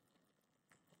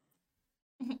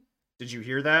 Did you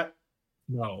hear that?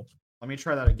 No. Let me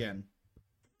try that again.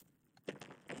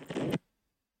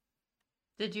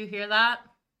 Did you hear that?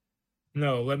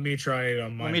 No, let me try it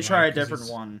on my Let me try a mic, 'cause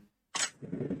different one.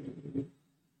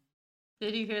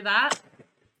 Did you hear that?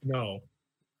 No.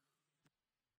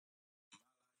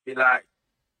 Be like,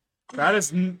 That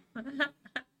is...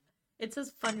 It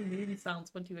says funny movie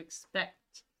sounds. What do you expect?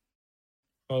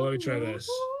 Oh, let me try this.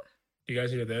 Do you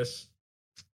guys hear this?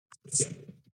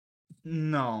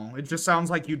 No, it just sounds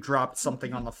like you dropped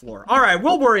something on the floor. Alright,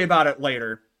 we'll worry about it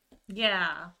later.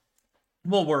 Yeah.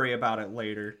 We'll worry about it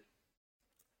later.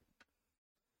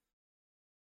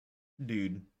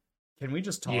 Dude, can we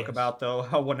just talk Yes. about, though,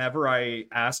 how whenever I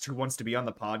asked who wants to be on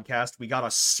the podcast, we got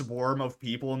a swarm of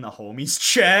people in the homies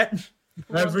chat?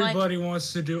 Well, Everybody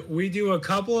wants to do. We do a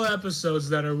couple of episodes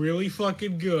that are really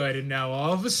fucking good, and now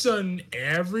all of a sudden,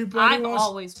 everybody I've wants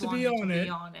always to wanted be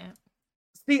on it.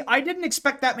 See, I didn't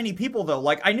expect that many people, though.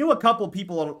 Like, I knew a couple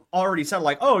people already said,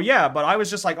 like, oh, yeah, but I was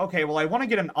just like, okay, well, I want to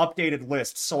get an updated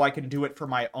list so I can do it for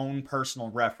my own personal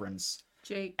reference.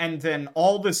 Jake. And then,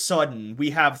 all of a sudden, we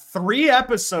have 3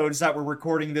 episodes that we're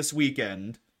recording this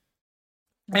weekend.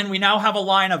 And we now have a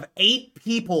line of 8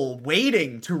 people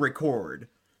waiting to record.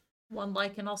 One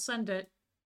like and I'll send it.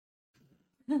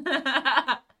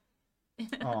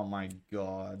 Oh my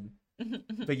god.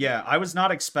 But yeah, I was not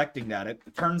expecting that. It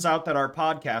turns out that our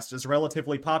podcast is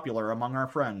relatively popular among our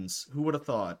friends. Who would have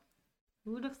thought?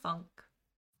 Who'd have thunk?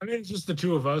 I mean, it's just the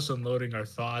two of us unloading our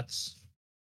thoughts.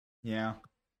 Yeah.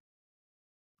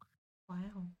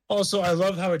 Wow. Also, I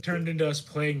love how it turned into us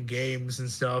playing games and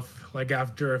stuff. Like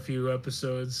after a few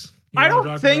episodes. You I know what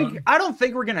I'm talking about? don't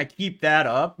think we're gonna keep that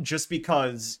up just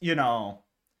because, you know,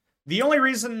 the only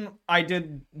reason I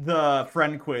did the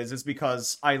friend quiz is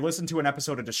because I listened to an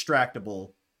episode of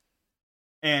Distractable,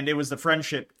 and it was the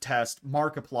friendship test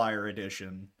Markiplier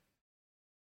edition.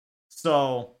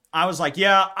 So I was like,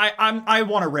 yeah, I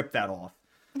want to rip that off.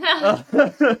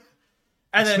 And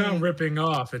It's then not ripping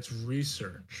off, it's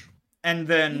research. And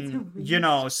then, you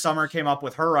know, Summer came up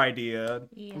with her idea.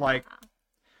 Yeah. Like,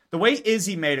 the way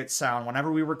Izzy made it sound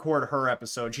whenever we record her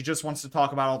episode, she just wants to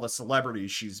talk about all the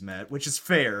celebrities she's met, which is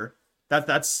fair.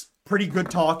 That's pretty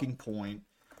good talking point.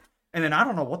 And then I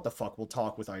don't know what the fuck we'll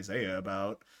talk with Isaiah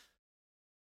about.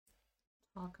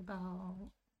 Talk about...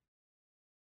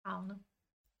 I don't know.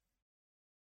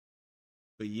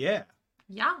 But yeah.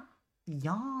 Yeah.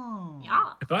 Yeah. Yeah.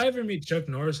 If I ever meet Chuck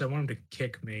Norris, I want him to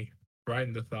kick me right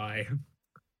in the thigh.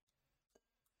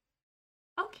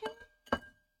 Okay.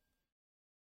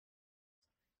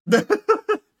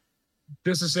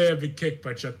 Just to say I've been kicked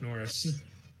by Chuck Norris.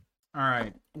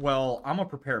 Alright. Well, I'm gonna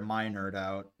prepare my nerd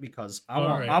out because I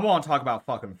Alright. want to talk about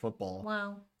fucking football.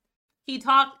 Wow.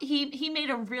 He made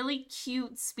a really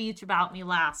cute speech about me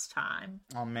last time.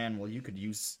 Oh man, well you could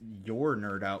use your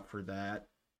nerd out for that.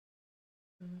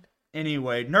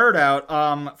 Anyway, nerd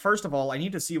out. First of all, I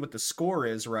need to see what the score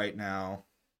is right now.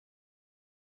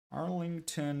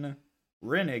 Arlington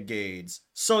Renegades.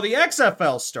 So the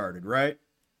XFL started, right?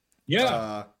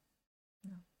 Yeah.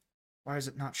 Why is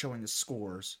it not showing the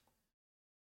scores?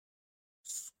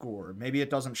 Score. Maybe it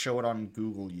doesn't show it on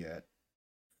Google yet.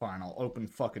 Fine, I'll open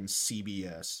fucking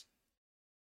CBS.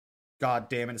 God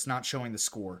damn it, it's not showing the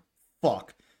score.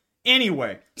 Fuck.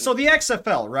 Anyway, so the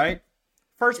XFL, right?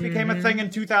 First became a thing in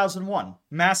 2001.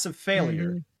 Massive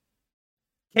failure.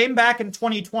 Came back in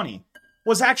 2020.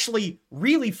 Was actually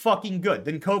really fucking good.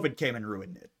 Then COVID came and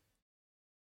ruined it.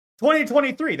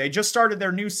 2023, they just started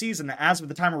their new season as of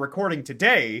the time of recording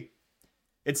today.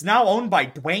 It's now owned by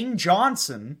Dwayne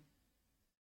Johnson.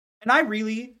 And I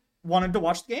really wanted to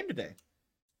watch the game today.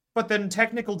 But then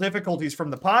technical difficulties from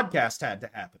the podcast had to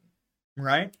happen.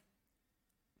 Right?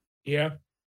 Yeah.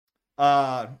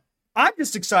 I'm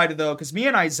just excited, though, because me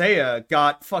and Isaiah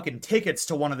got fucking tickets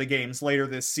to one of the games later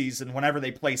this season whenever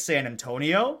they play San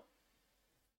Antonio.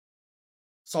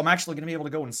 So I'm actually going to be able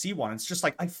to go and see one. It's just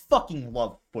like, I fucking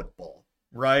love football,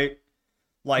 right?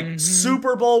 Like,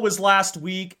 Super Bowl was last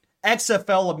week.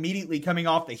 XFL immediately coming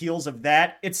off the heels of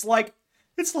that. It's like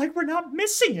we're not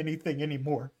missing anything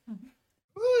anymore.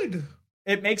 Good.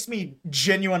 It makes me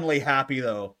genuinely happy,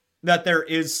 though, that there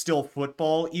is still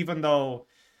football, even though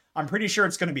I'm pretty sure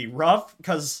it's going to be rough,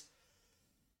 because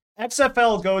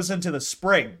XFL goes into the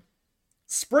spring.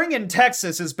 Spring in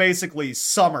Texas is basically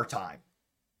summertime.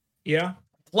 Yeah.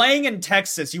 Playing in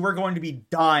Texas, you are going to be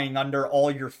dying under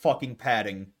all your fucking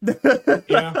padding.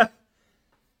 Yeah.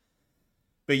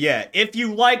 But yeah, if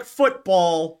you like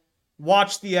football,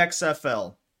 watch the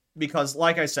XFL. Because,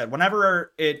 like I said,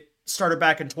 whenever it started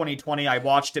back in 2020, I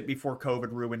watched it before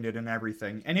COVID ruined it and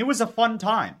everything. And it was a fun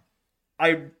time.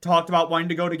 I talked about wanting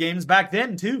to go to games back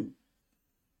then, too.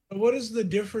 What is the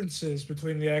differences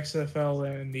between the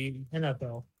XFL and the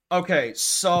NFL? Okay,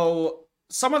 so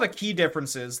some of the key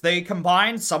differences, they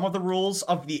combined some of the rules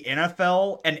of the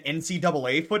NFL and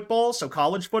NCAA football, so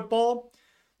college football.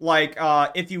 Like,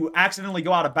 if you accidentally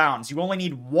go out of bounds, you only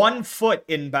need 1 foot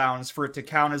in bounds for it to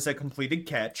count as a completed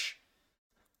catch.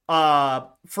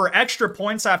 For extra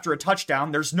points after a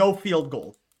touchdown, there's no field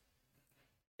goal.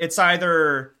 It's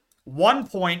either 1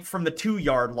 point from the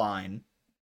 2-yard line,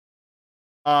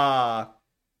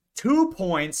 2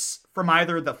 points from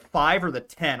either the 5 or the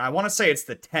 10. I want to say it's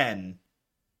the 10.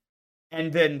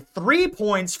 And then 3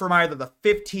 points from either the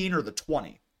 15 or the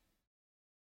 20.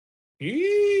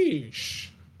 Eesh.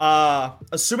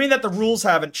 Assuming that the rules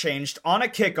haven't changed, on a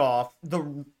kickoff,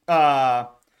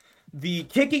 the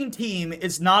kicking team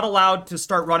is not allowed to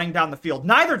start running down the field.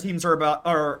 Neither teams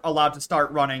are allowed to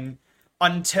start running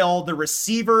until the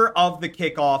receiver of the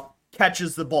kickoff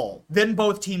catches the ball. Then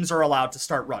both teams are allowed to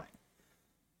start running.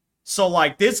 So,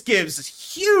 like, this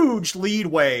gives huge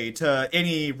leeway to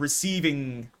any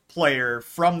receiving player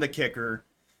from the kicker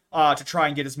to try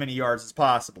and get as many yards as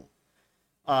possible.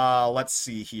 Let's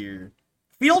see here.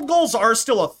 Field goals are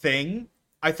still a thing.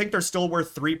 I think they're still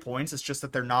worth 3 points. It's just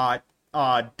that they're not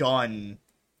done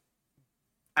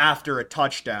after a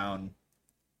touchdown.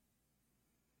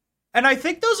 And I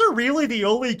think those are really the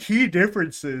only key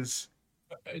differences.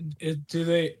 Do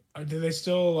they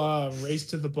still race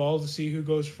to the ball to see who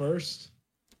goes first?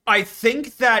 I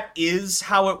think that is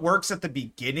how it works at the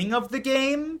beginning of the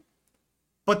game.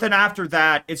 But then after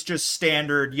that, it's just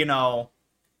standard,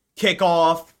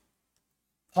 kickoff,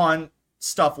 punt,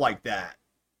 stuff like that.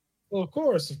 Well, of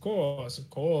course.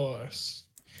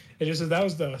 It just that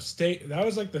was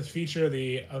like the feature of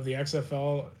the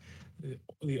XFL,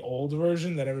 the old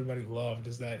version that everybody loved,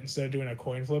 is that instead of doing a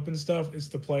coin flip and stuff, it's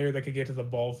the player that could get to the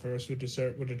ball first would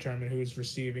determine who's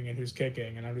receiving and who's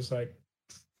kicking. And I'm just like,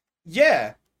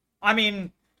 yeah, I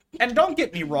mean, and don't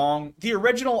get me wrong, the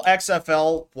original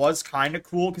XFL was kind of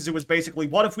cool because it was basically,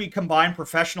 what if we combine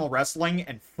professional wrestling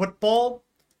and football?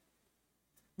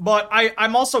 But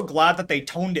I'm also glad that they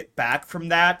toned it back from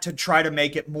that to try to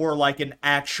make it more like an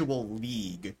actual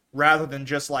league, rather than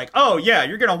just like, oh yeah,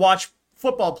 you're gonna watch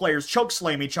football players choke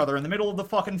slam each other in the middle of the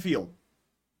fucking field.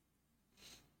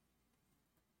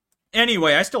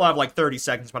 Anyway, I still have like 30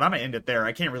 seconds, but I'm gonna end it there.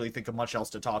 I can't really think of much else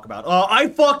to talk about. I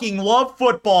fucking love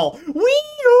football.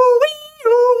 Wee-oo,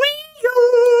 wee-oo,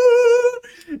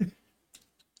 wee-oo.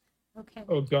 Okay.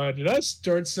 oh god, did I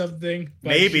start something?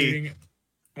 Maybe.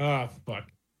 Fuck.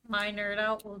 My nerd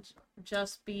out will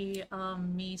just be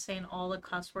me saying all the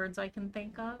cuss words I can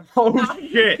think of. Oh No, I'm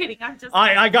shit. kidding. I'm just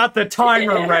I got the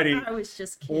timer ready. I was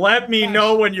just kidding. Let me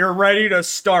know when you're ready to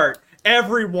start.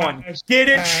 Everyone, get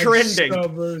it trending.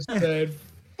 Summer said,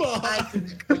 fuck.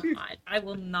 I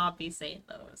will not be saying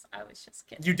those. I was just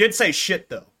kidding. You did say shit,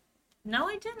 though. No,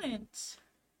 I didn't.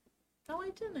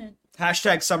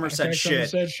 Hashtag Summer said Summer shit.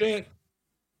 said shit.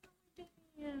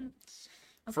 Yeah.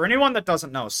 For anyone that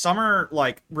doesn't know, Summer,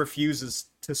 like, refuses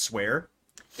to swear.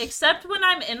 Except when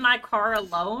I'm in my car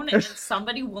alone and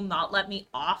somebody will not let me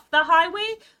off the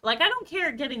highway. Like, I don't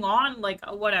care getting on, like,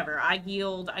 whatever. I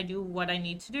yield, I do what I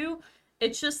need to do.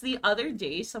 It's just the other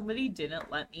day somebody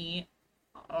didn't let me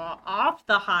off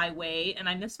the highway and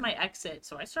I missed my exit,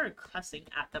 so I started cussing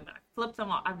at them and I flipped them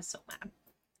off. I was so mad.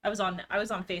 I was on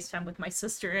FaceTime with my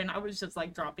sister and I was just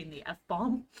like dropping the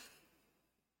F-bomb.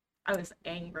 I was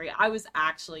angry. I was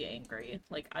actually angry.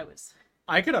 Like,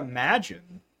 I could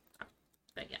imagine.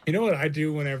 But yeah. You know what I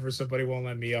do whenever somebody won't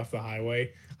let me off the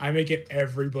highway? I make it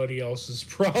everybody else's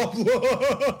problem.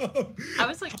 I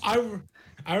was like, I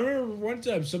remember one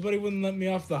time somebody wouldn't let me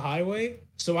off the highway,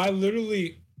 so I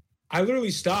literally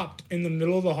stopped in the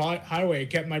middle of the highway,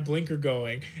 kept my blinker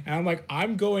going, and I'm like,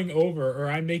 I'm going over,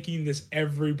 or I'm making this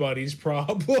everybody's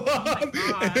problem.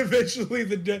 Oh and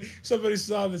eventually, somebody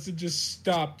saw this and just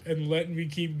stopped and let me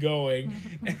keep going,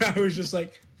 and I was just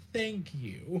like, thank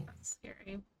you. that's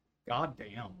scary. God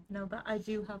damn. No, but I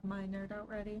do have my nerd out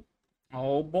ready.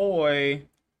 Oh boy.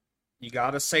 You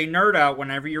gotta say nerd out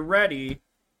whenever you're ready.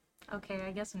 Okay,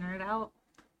 I guess nerd out.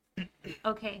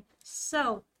 Okay,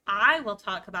 so I will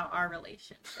talk about our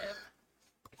relationship.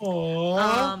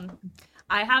 Aww.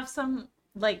 I have some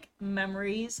like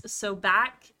memories. So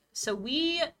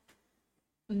we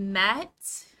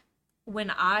met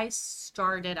when I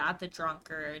started at the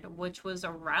Drunkard, which was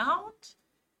around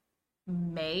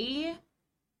May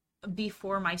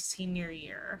before my senior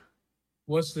year.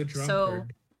 What's the drunkard? So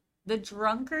the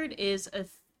Drunkard is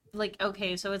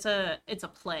so it's a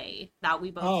play that we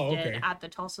both did at the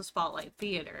Tulsa Spotlight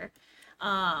Theater.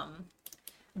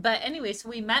 But anyway, so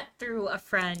we met through a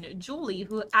friend, Julie,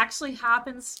 who actually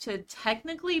happens to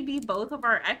technically be both of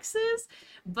our exes,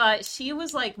 but she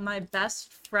was like my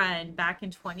best friend back in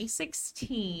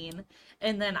 2016,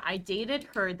 and then I dated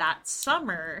her that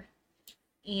summer.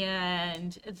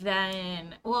 And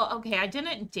then, I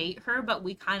didn't date her, but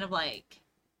we kind of like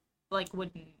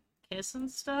wouldn't kiss and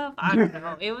stuff. I don't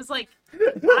know. It was like,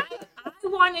 I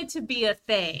wanted to be a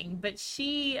thing, but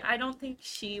I don't think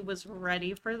she was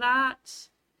ready for that.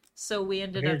 So we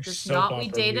ended up just not. We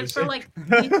dated for like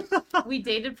we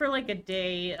dated for like a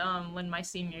day when my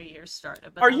senior year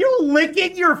started. But Are you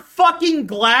licking your fucking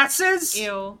glasses?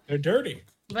 Ew. They're dirty.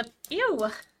 But ew.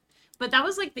 But that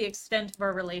was like the extent of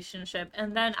our relationship.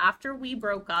 And then after we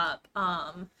broke up,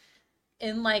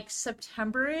 in like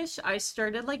September-ish, I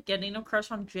started like getting a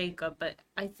crush on Jacob, but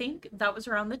I think that was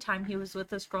around the time he was with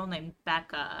this girl named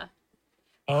Becca.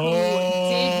 Who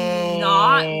did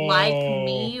not like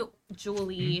me,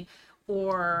 Julie,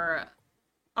 or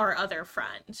our other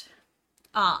friend.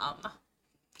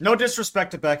 No disrespect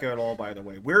to Becca at all, by the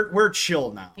way. We're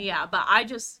chill now. Yeah, but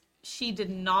she did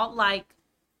not like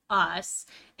us,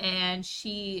 and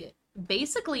she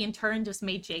basically in turn just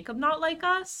made Jacob not like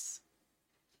us.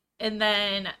 And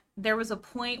then there was a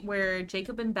point where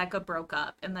Jacob and Becca broke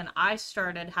up, and then I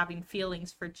started having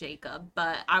feelings for Jacob,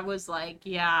 but I was like,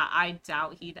 yeah, I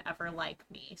doubt he'd ever like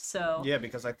me. So yeah,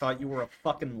 because I thought you were a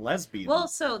fucking lesbian. well,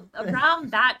 so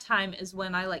around that time is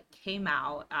when I like came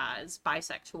out as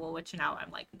bisexual, which now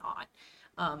I'm like not.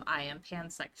 I am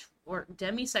pansexual or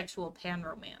demisexual,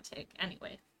 panromantic.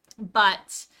 Anyway,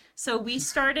 but so we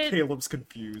started. Caleb's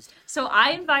confused. So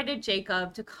I invited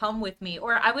Jacob to come with me,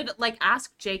 or I would like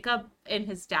ask Jacob and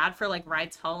his dad for like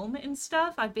rides home and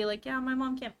stuff. I'd be like, yeah, my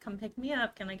mom can't come pick me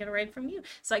up. Can I get a ride from you?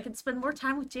 So I could spend more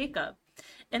time with Jacob.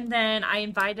 And then I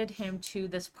invited him to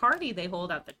this party they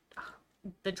hold at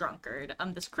the Drunkard,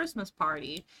 this Christmas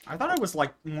party. I thought it was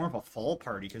like more of a fall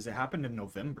party because it happened in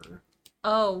November.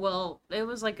 Oh, well, it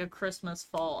was like a Christmas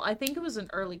fall. I think it was an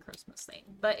early Christmas thing,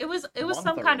 but it was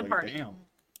some kind of party. Damn.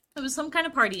 It was some kind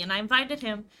of party, and I invited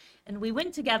him, and we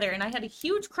went together, and I had a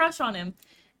huge crush on him.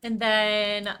 And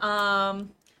then,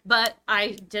 but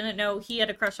I didn't know he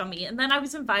had a crush on me. And then I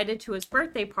was invited to his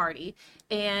birthday party,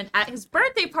 and at his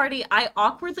birthday party, I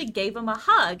awkwardly gave him a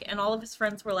hug, and all of his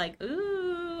friends were like,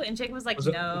 ooh, and Jake was like,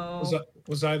 no.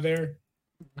 Was I there?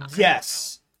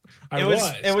 Yes.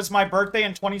 It was my birthday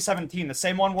in 2017, the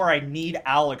same one where I kneed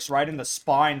Alex right in the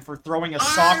spine for throwing a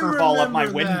soccer ball at my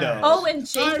window. Oh, and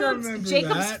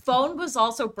Jacob's phone was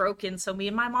also broken, so me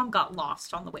and my mom got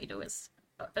lost on the way to his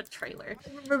trailer.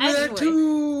 That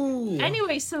too.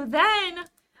 Anyway, so then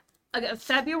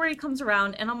February comes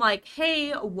around, and I'm like,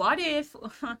 hey, what if,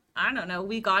 I don't know,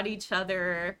 we got each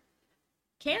other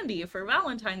candy for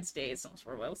Valentine's Day since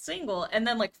we're both single. And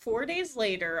then like 4 days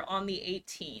later on the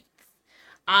 18th,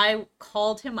 I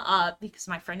called him up because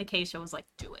my friend Acacia was like,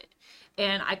 do it.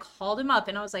 And I called him up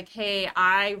and I was like, hey,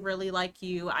 I really like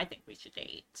you. I think we should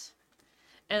date.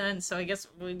 And then so I guess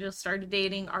we just started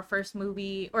dating. Our first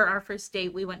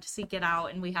date, we went to see Get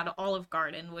Out and we had Olive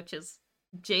Garden, which is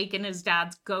Jake and his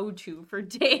dad's go-to for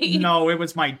dates. No, it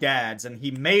was my dad's, and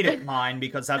he made it mine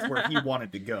because that's where he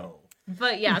wanted to go.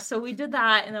 But yeah, so we did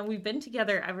that, and then we've been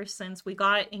together ever since. We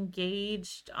got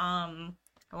engaged, I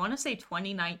want to say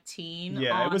 2019.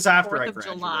 Yeah, it was after 4th I of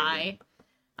graduated. July.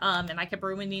 And I kept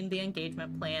ruining the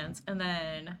engagement plans. And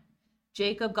then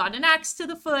Jacob got an axe to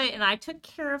the foot, and I took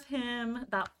care of him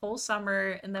that whole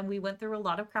summer. And then we went through a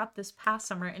lot of crap this past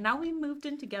summer, and now we moved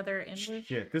in together. And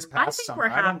Shit, this I past think summer, we're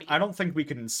happy. I don't think we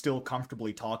can still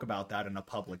comfortably talk about that in a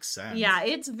public sense. Yeah,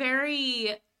 it's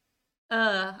very.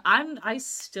 I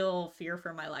still fear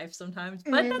for my life sometimes,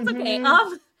 but that's okay.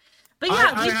 But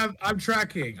yeah, I'm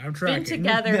tracking. been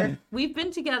together. We've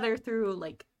been together through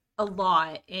like a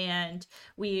lot, and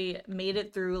we made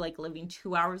it through like living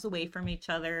 2 hours away from each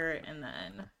other, and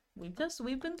then we've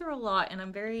been through a lot, and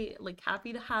I'm very like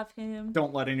happy to have him.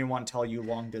 Don't let anyone tell you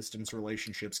long distance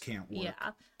relationships can't work.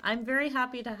 Yeah, I'm very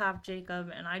happy to have Jacob,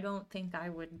 and I don't think I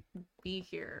would be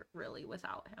here really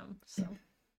without him. So.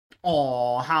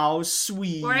 Aw, how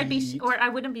sweet. Or I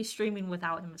wouldn't be streaming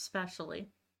without him, especially.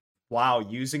 Wow,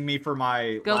 using me for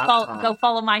my Go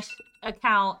follow my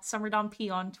account,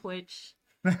 SummerDonP on Twitch.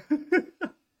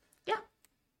 Yeah.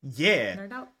 Yeah.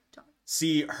 Nerd out.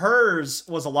 See, hers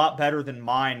was a lot better than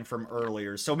mine from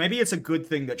earlier, so maybe it's a good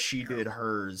thing that she did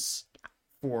hers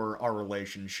for our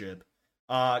relationship.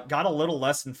 Got a little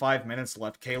less than 5 minutes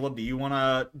left. Caleb, do you want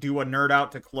to do a nerd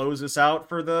out to close us out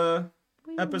for the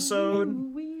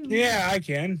episode? Yeah, I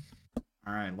can.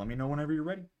 All right, let me know whenever you're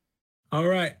ready. All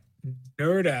right,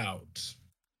 nerd out.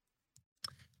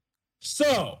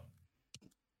 So,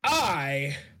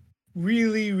 I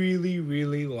really, really,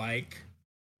 really like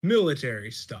military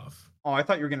stuff. Oh, I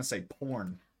thought you were going to say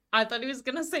porn. I thought he was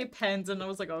gonna say pens, and I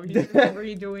was like, oh, he's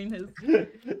redoing his.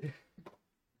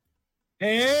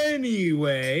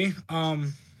 Anyway,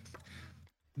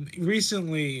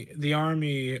 recently the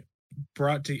Army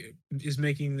is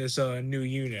making this new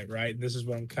unit, right? This is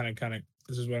what I'm kind of gonna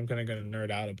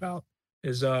nerd out about.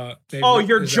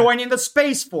 You're joining the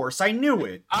Space Force. I knew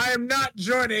it. I am not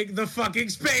joining the fucking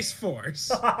Space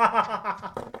Force.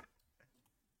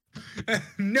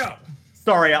 No.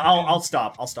 Sorry, I'll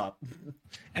stop.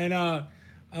 And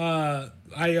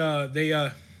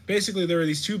they basically there are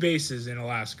these two bases in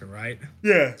Alaska, right?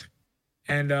 Yeah.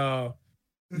 And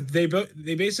they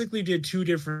basically did two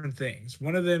different things.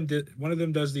 One of them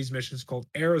does these missions called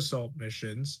air assault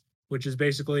missions, which is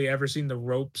basically, ever seen the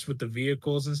ropes with the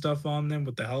vehicles and stuff on them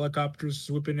with the helicopters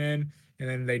swooping in, and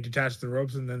then they detach the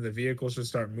ropes and then the vehicles would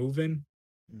start moving?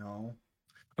 No.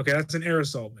 Okay, that's an air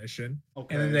assault mission.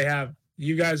 Okay. And then they have,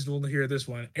 you guys will hear this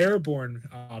one, airborne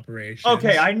operations.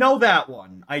 Okay, I know that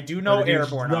one. I do know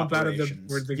airborne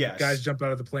operations. Where the guys jump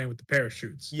out of the plane with the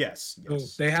parachutes. Yes. So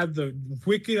they had the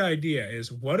wicked idea is,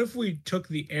 what if we took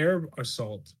the air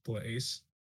assault place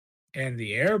and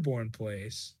the airborne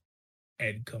place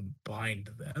and combined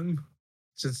them,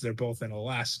 since they're both in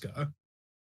Alaska.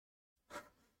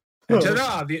 And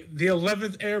ta-da! The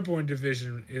 11th Airborne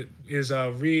Division is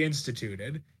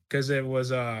reinstituted because it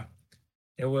was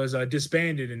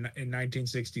disbanded in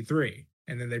 1963,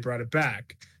 and then they brought it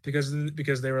back because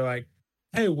they were like,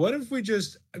 hey, what if we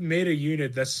just made a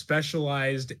unit that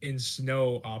specialized in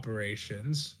snow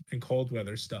operations and cold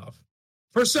weather stuff?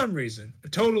 For some reason,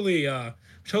 totally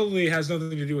has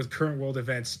nothing to do with current world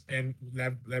events, and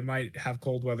that might have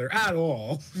cold weather at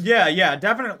all. Yeah,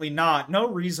 definitely not. No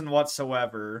reason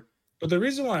whatsoever. But the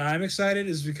reason why I'm excited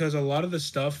is because a lot of the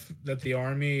stuff that the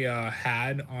Army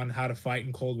had on how to fight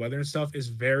in cold weather and stuff is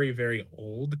very, very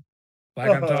old.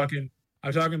 Like I'm talking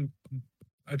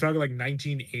like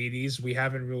 1980s. We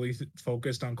haven't really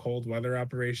focused on cold weather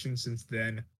operations since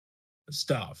then.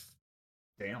 Stuff.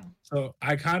 Damn. So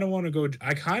I kind of want to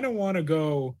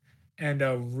go and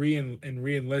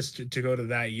re-enlist to go to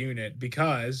that unit,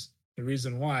 because the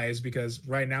reason why is because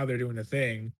right now they're doing a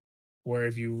thing where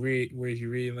if you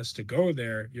re-enlist to go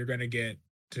there, you're going to get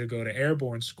to go to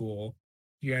airborne school,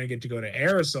 you're going to get to go to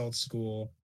air assault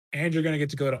school, and you're going to get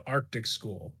to go to Arctic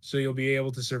school. So you'll be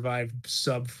able to survive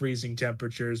sub-freezing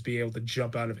temperatures, be able to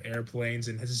jump out of airplanes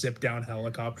and zip down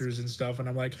helicopters and stuff. And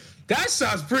I'm like, that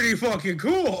sounds pretty fucking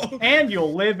cool. And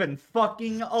you'll live in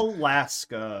fucking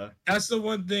Alaska. That's the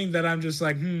one thing that I'm just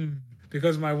like,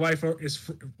 because my wife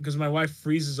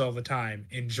freezes all the time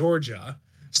in Georgia.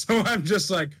 So I'm just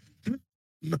like,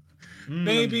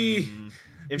 Maybe,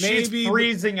 If she's maybe,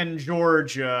 freezing in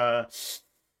Georgia.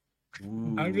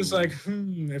 I'm just like,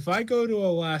 if I go to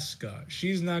Alaska,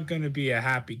 she's not going to be a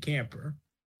happy camper.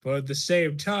 But at the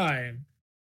same time,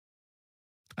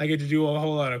 I get to do a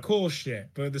whole lot of cool shit.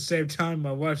 But at the same time,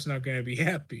 my wife's not going to be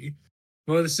happy.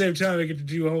 But at the same time, I get to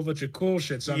do a whole bunch of cool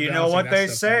shit. So I'm You know balancing what that they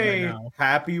stuff out right say, now.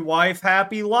 happy wife,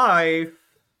 happy life.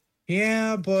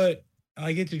 Yeah, but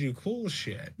I get to do cool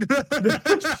shit.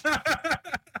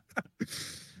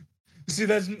 See,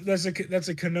 that's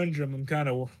a conundrum I'm kind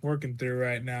of working through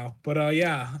right now. But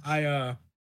yeah,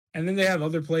 and then they have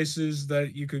other places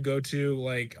that you could go to,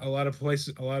 like a lot of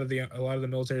the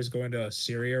military is going to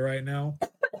Syria right now.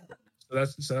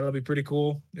 So that'll be pretty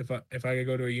cool if I could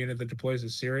go to a unit that deploys to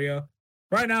Syria.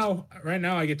 Right now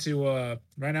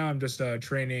I'm just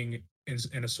training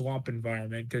in a swamp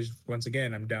environment because once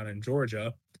again I'm down in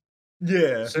Georgia.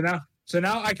 Yeah. So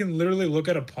now I can literally look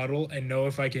at a puddle and know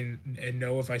if I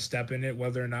step in it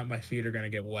whether or not my feet are gonna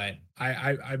get wet.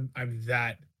 I'm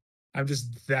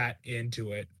just that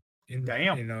into it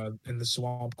Damn. in the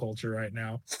swamp culture right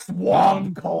now.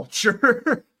 Swamp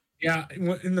culture. Yeah,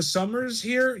 in the summers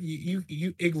here,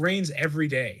 it rains every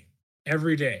day.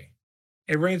 Every day.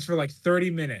 It rains for like 30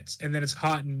 minutes and then it's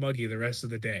hot and muggy the rest of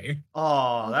the day.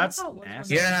 Oh, that's how it was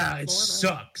nasty. Yeah, it Florida.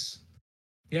 sucks.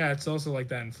 Yeah, it's also like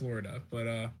that in Florida, but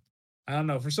I don't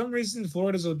know. For some reason,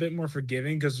 Florida's a bit more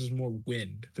forgiving because there's more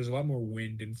wind. There's a lot more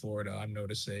wind in Florida, I'm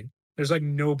noticing. There's like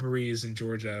no breeze in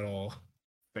Georgia at all.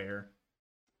 Fair.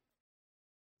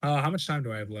 How much time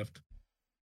do I have left?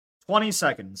 20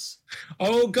 seconds.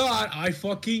 Oh god, I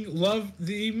fucking love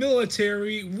the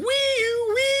military.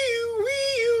 Wee-oo, wee-oo,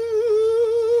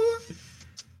 wee-oo.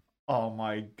 Oh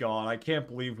my god, I can't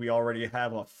believe we already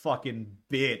have a fucking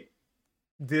bit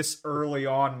this early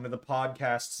on into the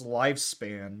podcast's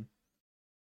lifespan.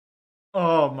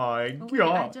 Oh my Oh, wait,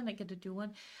 god. I didn't get to do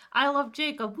one. I love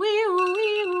Jacob. Wee-oo,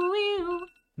 wee-oo,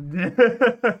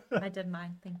 wee-oo. I did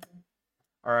mine. Thank you.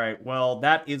 Alright, well,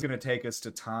 that is going to take us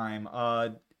to time.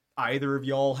 Either of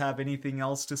y'all have anything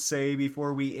else to say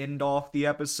before we end off the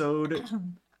episode?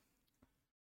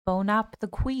 Bone up the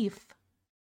queef.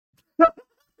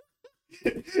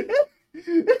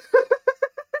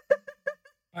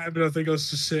 I have nothing else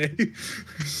to say.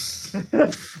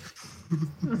 Bone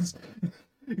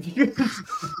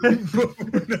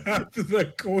up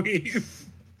the queen.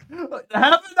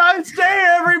 Have a nice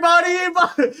day,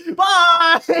 everybody!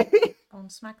 Bye! Bone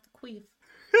smack the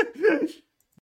queef.